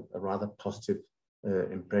would have a rather positive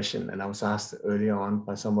impression. And I was asked earlier on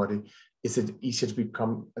by somebody, is it easier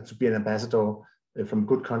to be an ambassador from a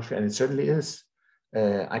good country? And it certainly is.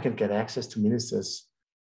 I can get access to ministers,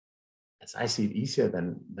 as I see it, easier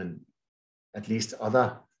than at least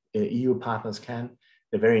other EU partners can.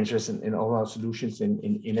 They're very interested in all our solutions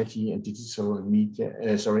in energy and digital and media,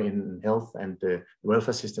 in health and the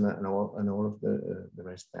welfare system and all of the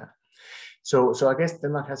rest there. So I guess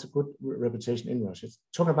Denmark has a good reputation in Russia.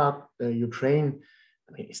 Talking about Ukraine,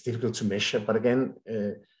 I mean, it's difficult to measure, but again,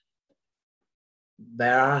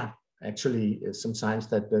 there are actually some signs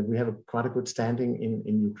that we have quite a good standing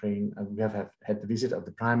in Ukraine. We have had the visit of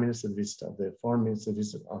the Prime Minister, the visit of the Foreign Minister, the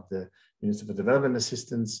visit of the Minister for Development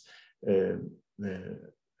Assistance.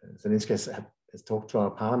 Zelensky has talked to our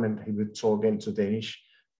parliament. He will talk again to Danish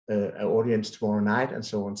audience tomorrow night and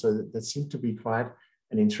so on. So there seems to be quite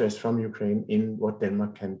an interest from Ukraine in what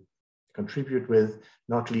Denmark can contribute with,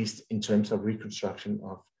 not least in terms of reconstruction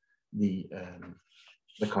of the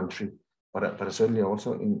country. But I certainly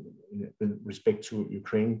also, with respect to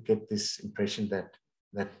Ukraine, get this impression that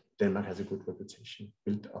Denmark has a good reputation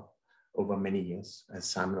built up over many years, as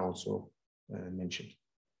Simon also mentioned.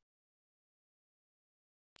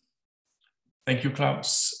 Thank you,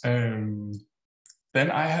 Klaus. Then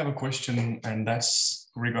I have a question, and that's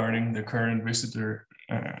regarding the current visitor,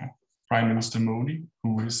 Prime Minister Modi,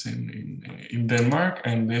 who is in Denmark,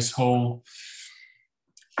 and this whole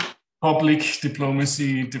public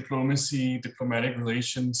diplomacy, diplomatic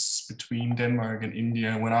relations between Denmark and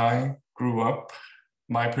India. When I grew up,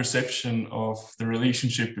 my perception of the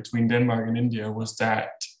relationship between Denmark and India was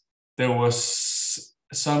that there was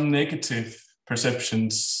some negative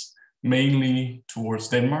perceptions, mainly towards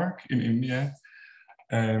Denmark in India.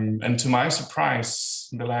 And to my surprise,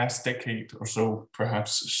 in the last decade or so,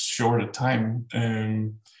 perhaps shorter time,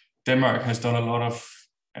 Denmark has done a lot of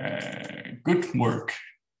good work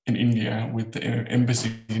in India with the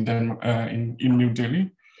embassy in, in New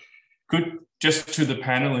Delhi. Good just to the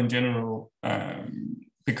panel in general,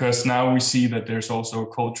 because now we see that there's also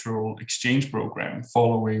a cultural exchange program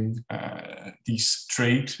following these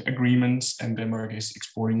trade agreements, and Denmark is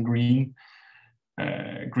exporting green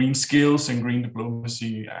skills and green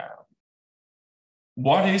diplomacy.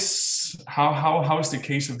 How is the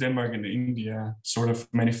case of Denmark and India sort of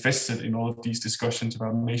manifested in all of these discussions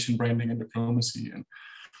about nation branding and diplomacy and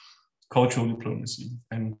cultural diplomacy?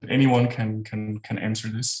 And anyone can answer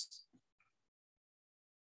this.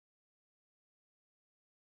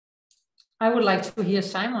 I would like to hear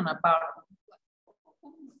Simon about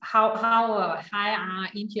how high are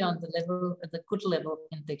India on the level, the good level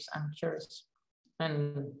index. I'm curious.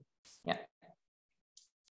 And yeah,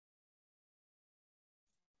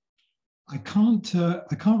 I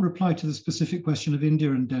can't reply to the specific question of India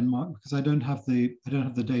and Denmark because I don't have the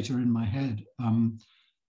data in my head.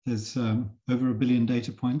 There's over 1 billion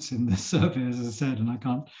data points in this survey, as I said, and I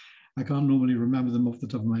can't normally remember them off the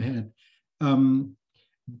top of my head.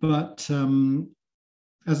 But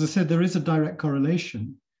as I said, there is a direct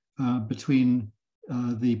correlation between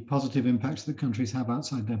the positive impacts that countries have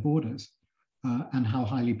outside their borders and how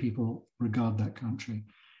highly people regard that country.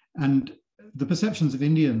 And the perceptions of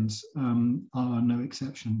Indians are no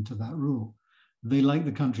exception to that rule. They like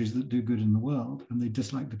the countries that do good in the world, and they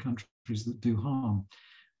dislike the countries that do harm.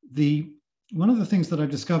 One of the things that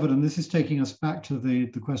I've discovered, and this is taking us back to the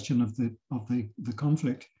question of the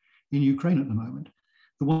conflict in Ukraine at the moment,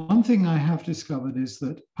 the one thing I have discovered is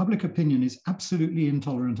that public opinion is absolutely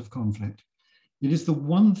intolerant of conflict. It is the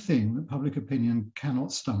one thing that public opinion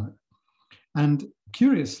cannot stomach. And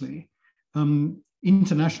curiously,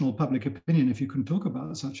 international public opinion, if you can talk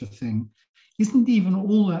about such a thing, isn't even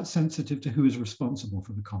all that sensitive to who is responsible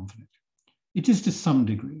for the conflict. It is to some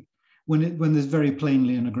degree. When there's very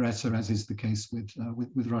plainly an aggressor, as is the case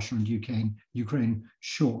with Russia and Ukraine,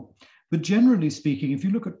 sure. But generally speaking, if you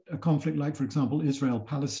look at a conflict like, for example,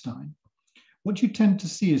 Israel-Palestine, what you tend to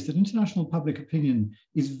see is that international public opinion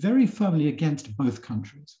is very firmly against both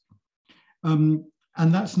countries. And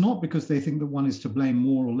that's not because they think that one is to blame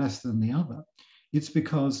more or less than the other. It's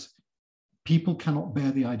because people cannot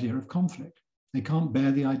bear the idea of conflict. They can't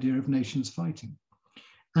bear the idea of nations fighting.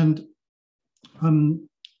 And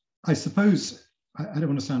I suppose, I don't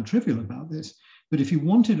want to sound trivial about this, but if you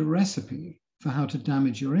wanted a recipe for how to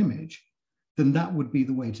damage your image, then that would be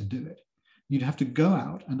the way to do it. You'd have to go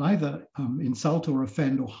out and either insult or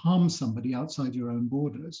offend or harm somebody outside your own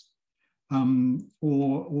borders,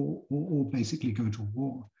 or basically go to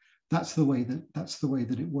war. That's the way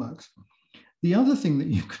that it works. The other thing that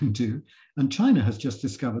you can do, and China has just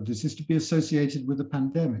discovered this, is to be associated with a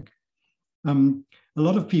pandemic. A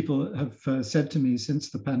lot of people have said to me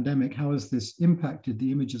since the pandemic, how has this impacted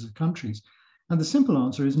the images of countries? And the simple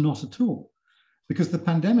answer is not at all, because the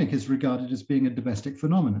pandemic is regarded as being a domestic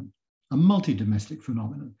phenomenon, a multi-domestic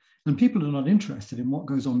phenomenon, and people are not interested in what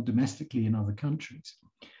goes on domestically in other countries.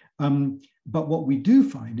 But what we do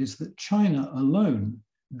find is that China alone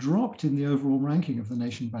dropped in the overall ranking of the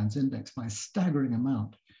Nation Brands Index by a staggering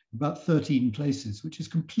amount, about 13 places, which is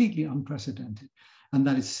completely unprecedented. And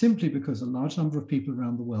that is simply because a large number of people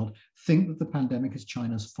around the world think that the pandemic is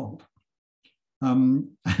China's fault.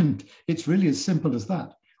 And it's really as simple as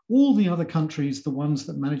that. All the other countries, the ones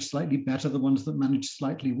that manage slightly better, the ones that manage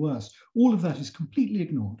slightly worse, all of that is completely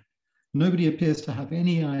ignored. Nobody appears to have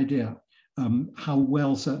any idea how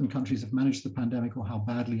well certain countries have managed the pandemic or how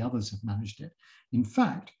badly others have managed it. In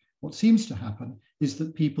fact, what seems to happen is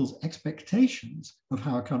that people's expectations of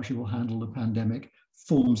how a country will handle the pandemic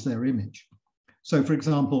forms their image. So, for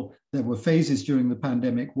example, there were phases during the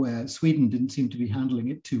pandemic where Sweden didn't seem to be handling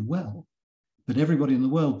it too well, but everybody in the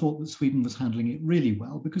world thought that Sweden was handling it really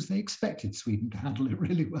well because they expected Sweden to handle it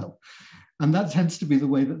really well. And that tends to be the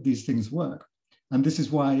way that these things work. And this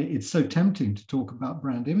is why it's so tempting to talk about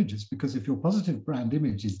brand images, because if your positive brand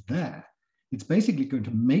image is there, it's basically going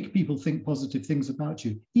to make people think positive things about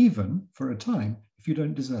you, even for a time, if you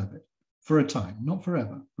don't deserve it. For a time, not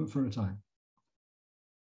forever, but for a time.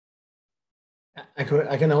 I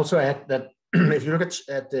can also add that if you look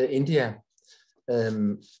at India,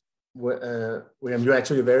 William, you're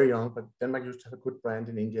actually very young, but Denmark used to have a good brand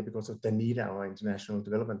in India because of Danita, our international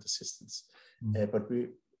development assistance. But we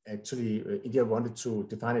actually, India wanted to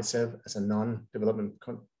define itself as a non-development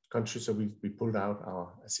country, so we pulled out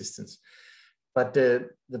our assistance. But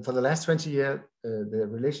for the last 20 years, the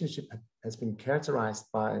relationship has been characterized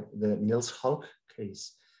by the Niels Holck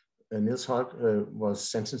case. Niels Holck was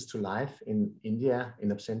sentenced to life in India in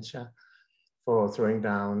absentia for throwing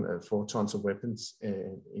down 4 tons of weapons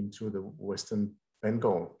into the Western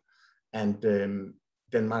Bengal. And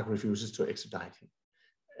Denmark refuses to extradite him.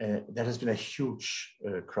 That has been a huge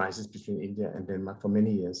crisis between India and Denmark for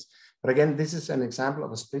many years. But again, this is an example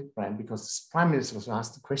of a split brand, because the Prime Minister was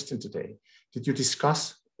asked the question today: did you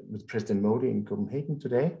discuss with President Modi in Copenhagen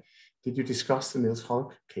today? Did you discuss the Niels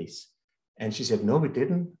Holck case? And she said, no, we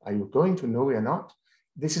didn't. Are you going to? No, we are not.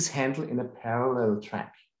 This is handled in a parallel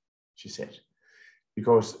track, she said,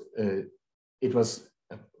 because it was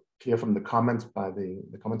clear from the comments by the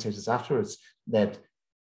commentators afterwards that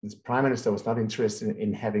the Prime Minister was not interested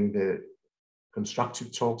in having the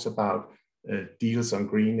constructive talks about deals on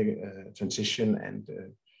green transition and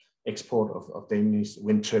export of Danish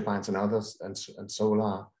wind turbines and others and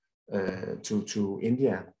solar to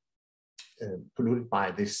India, polluted by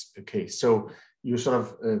this case. So you sort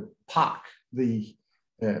of park the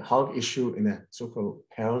Holck issue in a so-called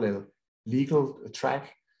parallel legal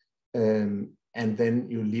track, and then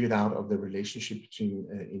you leave it out of the relationship between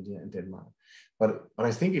India and Denmark. But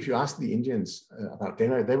I think if you ask the Indians about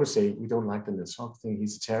Denmark, they would say, we don't like the Niels Holck thing.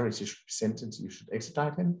 He's a terrorist. He should be sentenced. You should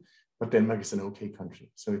extradite him. But Denmark is an okay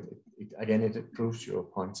country. So again, it proves your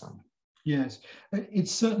points on. Yes,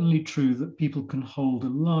 it's certainly true that people can hold a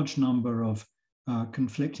large number of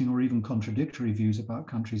conflicting or even contradictory views about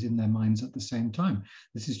countries in their minds at the same time.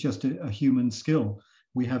 This is just a human skill.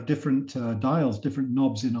 We have different dials, different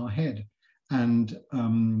knobs in our head. And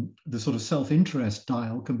the sort of self-interest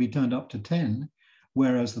dial can be turned up to 10,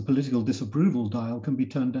 whereas the political disapproval dial can be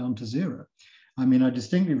turned down to 0. I mean, I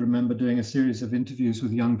distinctly remember doing a series of interviews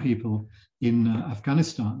with young people in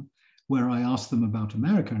Afghanistan, where I asked them about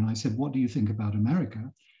America. And I said, what do you think about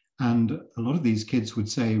America? And a lot of these kids would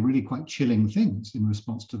say really quite chilling things in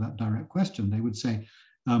response to that direct question. They would say,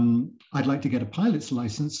 I'd like to get a pilot's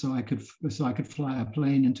license so I could fly a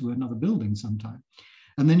plane into another building sometime.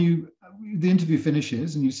 And then the interview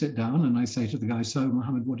finishes and you sit down, and I say to the guy, so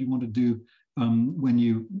Mohammed, what do you want to do when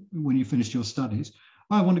you finished your studies?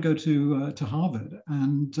 I want to go to Harvard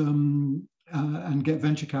and get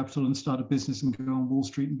venture capital and start a business and go on Wall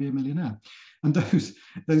Street and be a millionaire. And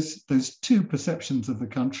those two perceptions of the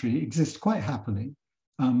country exist quite happily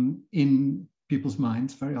in people's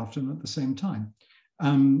minds very often at the same time.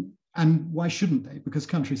 And why shouldn't they? Because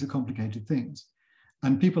countries are complicated things.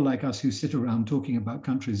 And people like us who sit around talking about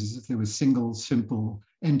countries as if they were single, simple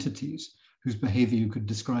entities whose behavior you could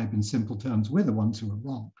describe in simple terms, we're the ones who are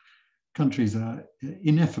wrong. Countries are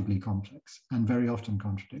ineffably complex and very often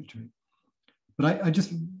contradictory. But I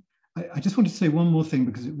just wanted to say one more thing,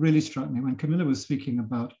 because it really struck me when Camilla was speaking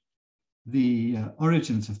about the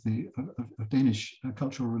origins of Danish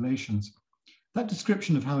cultural relations. That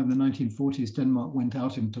description of how in the 1940s Denmark went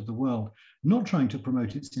out into the world, not trying to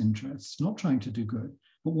promote its interests, not trying to do good,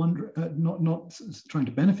 but not trying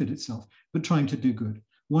to benefit itself, but trying to do good,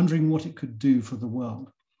 wondering what it could do for the world.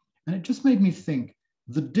 And it just made me think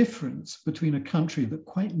the difference between a country that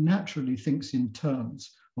quite naturally thinks in terms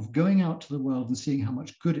of going out to the world and seeing how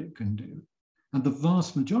much good it can do, and the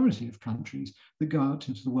vast majority of countries that go out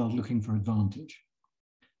into the world looking for advantage.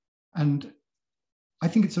 And I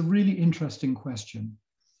think it's a really interesting question.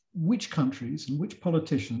 Which countries and which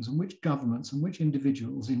politicians and which governments and which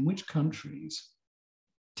individuals in which countries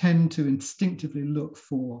tend to instinctively look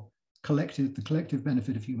for the collective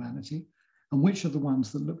benefit of humanity, and which are the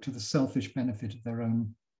ones that look to the selfish benefit of their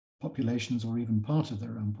own populations or even part of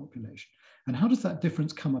their own population? And how does that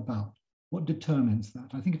difference come about? What determines that?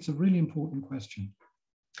 I think it's a really important question.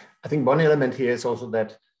 I think one element here is also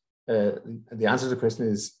that the answer to the question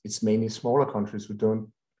is it's mainly smaller countries who don't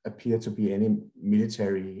appear to be any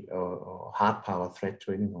military or hard power threat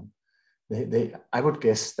to anyone. I would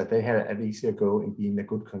guess that they had an easier go in being a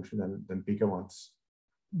good country than bigger ones.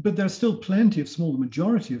 But there's still plenty of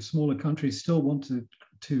majority of smaller countries still want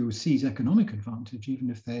to seize economic advantage, even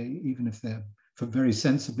if they're very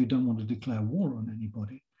sensibly don't want to declare war on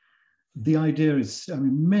anybody. The idea is, I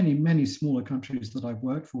mean, many smaller countries that I've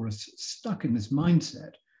worked for are stuck in this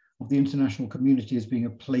mindset of the international community as being a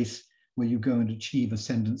place where you go and achieve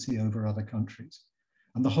ascendancy over other countries.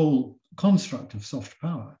 And the whole construct of soft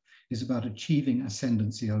power is about achieving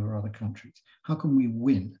ascendancy over other countries. How can we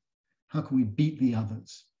win? How can we beat the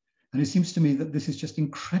others? And it seems to me that this is just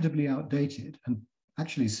incredibly outdated and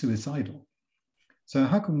actually suicidal. So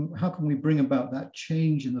how can we bring about that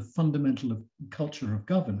change in the fundamental culture of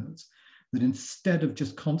governance, that instead of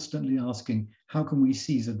just constantly asking, how can we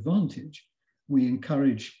seize advantage, we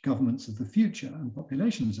encourage governments of the future and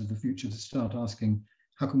populations of the future to start asking,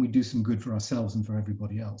 how can we do some good for ourselves and for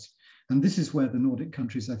everybody else? And this is where the Nordic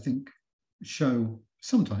countries, I think, show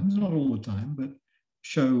sometimes, not all the time, but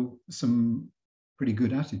show some pretty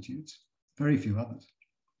good attitudes. Very few others.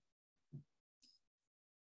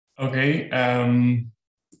 Okay,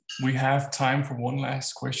 we have time for one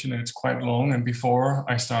last question, and it's quite long. And before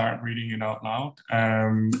I start reading it out loud,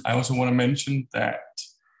 I also want to mention that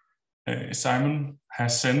Simon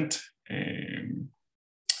has sent,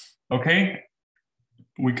 okay,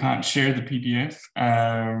 we can't share the PDF,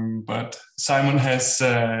 but Simon has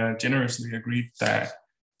generously agreed that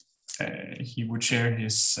he would share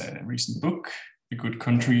his recent book, The Good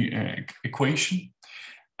Country Equation.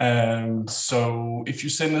 So if you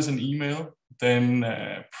send us an email, then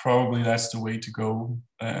probably that's the way to go.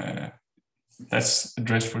 That's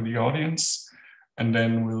addressed for the audience, and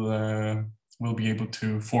then we'll be able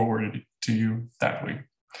to forward it to you that way.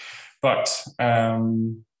 But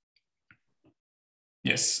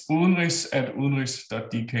yes,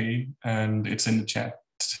 udenrigs@udenrigs.dk, and it's in the chat.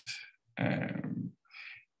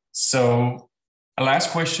 So a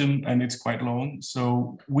last question, and it's quite long.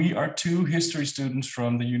 So we are two history students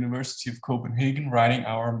from the University of Copenhagen writing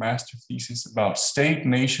our master thesis about state,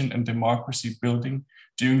 nation, and democracy building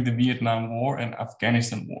during the Vietnam War and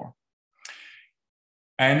Afghanistan War.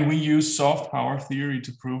 And we use soft power theory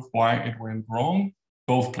to prove why it went wrong,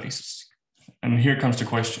 both places. And here comes the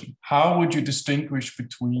question. How would you distinguish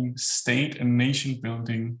between state and nation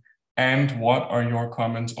building? And what are your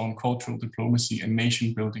comments on cultural diplomacy and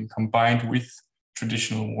nation building combined with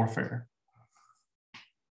traditional warfare?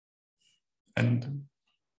 And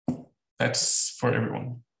that's for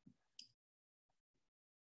everyone.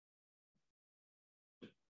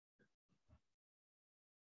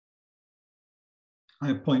 I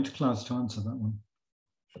appoint Klaus to answer that one.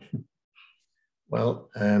 Well,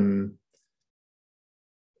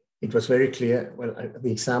 it was very clear. Well,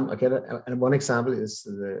 the example, one example is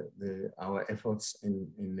our efforts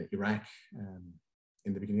in Iraq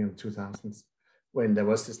in the beginning of the 2000s, when there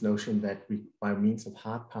was this notion that we, by means of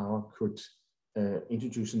hard power, could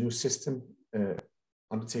introduce a new system,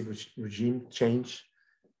 undertake regime change,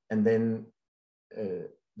 and then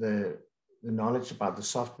the knowledge about the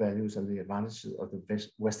soft values and the advantages of the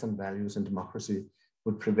Western values and democracy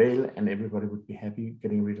would prevail, and everybody would be happy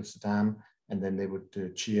getting rid of Saddam, and then they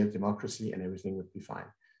would cheer democracy and everything would be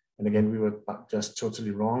fine. And again, we were just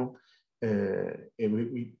totally wrong.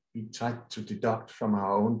 We tried to deduct from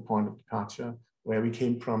our own point of departure where we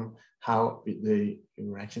came from, how the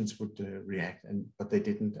Iraqis would react, but they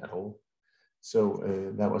didn't at all. So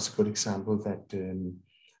that was a good example that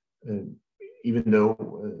even though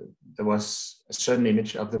there was a certain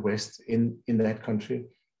image of the West in that country,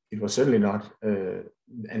 it was certainly not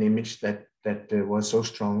an image that was so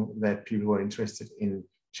strong that people were interested in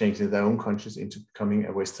changing their own countries into becoming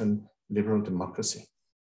a Western liberal democracy.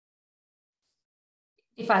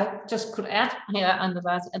 If I just could add here under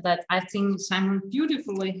that I think Simon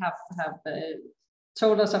beautifully have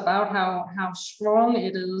told us about how strong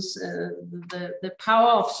it is, the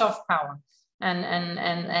power of soft power,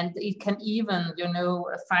 and it can even, you know,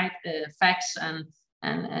 fight facts and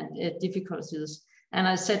difficulties. And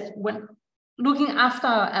I said, when looking after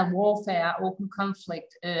a warfare, open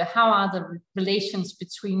conflict, how are the relations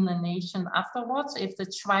between the nations afterwards if they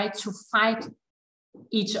try to fight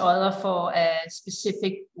each other for a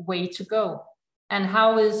specific way to go? And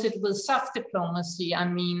how is it with soft diplomacy? I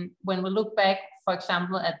mean, when we look back, for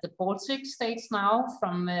example, at the Baltic states now,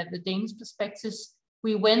 from the Danish perspectives,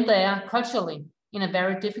 we went there culturally in a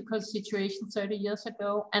very difficult situation 30 years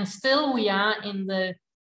ago, and still we are in the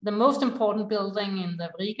most important building in the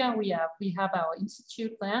Riga. We have our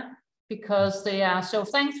institute there because they are so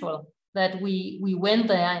thankful that we went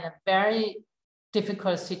there in a very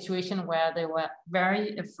difficult situation where they were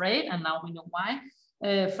very afraid, and now we know why,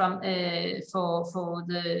 for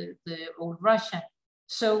the old Russia.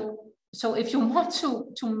 So if you want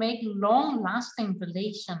to make long-lasting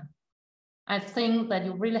relation, I think that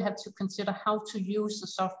you really have to consider how to use the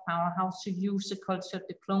soft power, how to use the cultural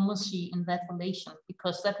diplomacy in that relation,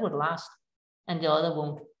 because that would last and the other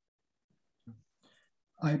won't.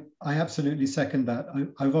 I absolutely second that.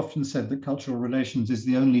 I've often said that cultural relations is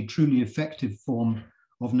the only truly effective form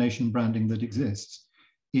of nation branding that exists.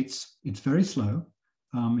 It's very slow.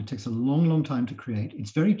 It takes a long, long time to create.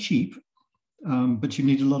 It's very cheap. but you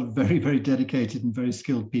need a lot of very, very dedicated and very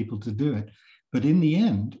skilled people to do it. But in the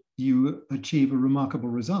end, you achieve a remarkable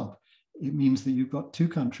result. It means that you've got two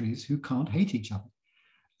countries who can't hate each other.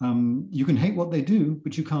 You can hate what they do,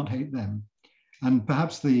 but you can't hate them. And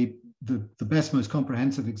perhaps the best, most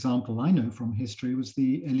comprehensive example I know from history was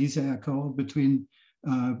the Élysée Accord between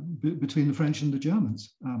the French and the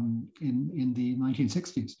Germans in the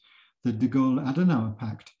 1960s, the de Gaulle-Adenauer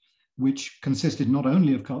Pact, which consisted not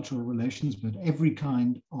only of cultural relations, but every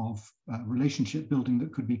kind of relationship building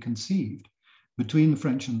that could be conceived between the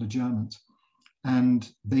French and the Germans. And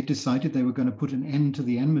they decided they were going to put an end to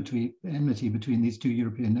the enmity between these two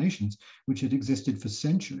European nations, which had existed for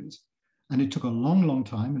centuries. And it took a long, long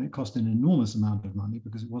time, and it cost an enormous amount of money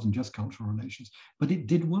because it wasn't just cultural relations, but it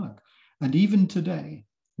did work. And even today,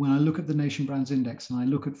 when I look at the Nation Brands Index and I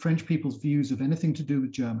look at French people's views of anything to do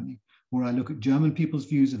with Germany, or I look at German people's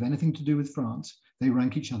views of anything to do with France, they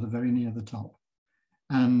rank each other very near the top.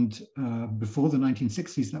 And before the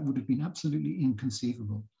 1960s, that would have been absolutely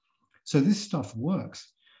inconceivable. So this stuff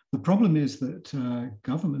works. The problem is that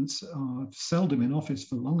governments are seldom in office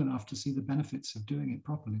for long enough to see the benefits of doing it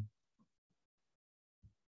properly.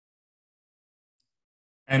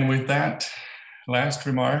 And with that last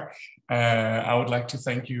remark, I would like to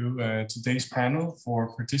thank you, today's panel,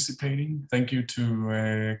 for participating. Thank you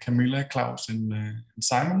to Camilla, Klaus, and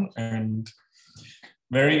Simon, and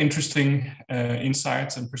very interesting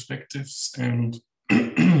insights and perspectives. And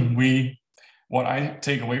what I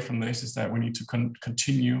take away from this is that we need to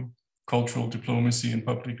continue cultural diplomacy and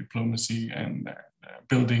public diplomacy and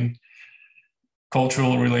building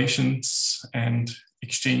cultural relations and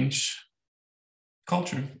exchange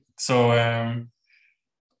culture. So, and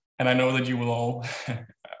I know that you will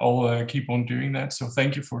all keep on doing that. So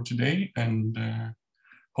thank you for today, and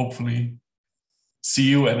hopefully see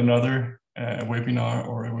you at another webinar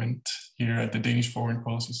or event here at the Danish Foreign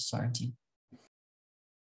Policy Society.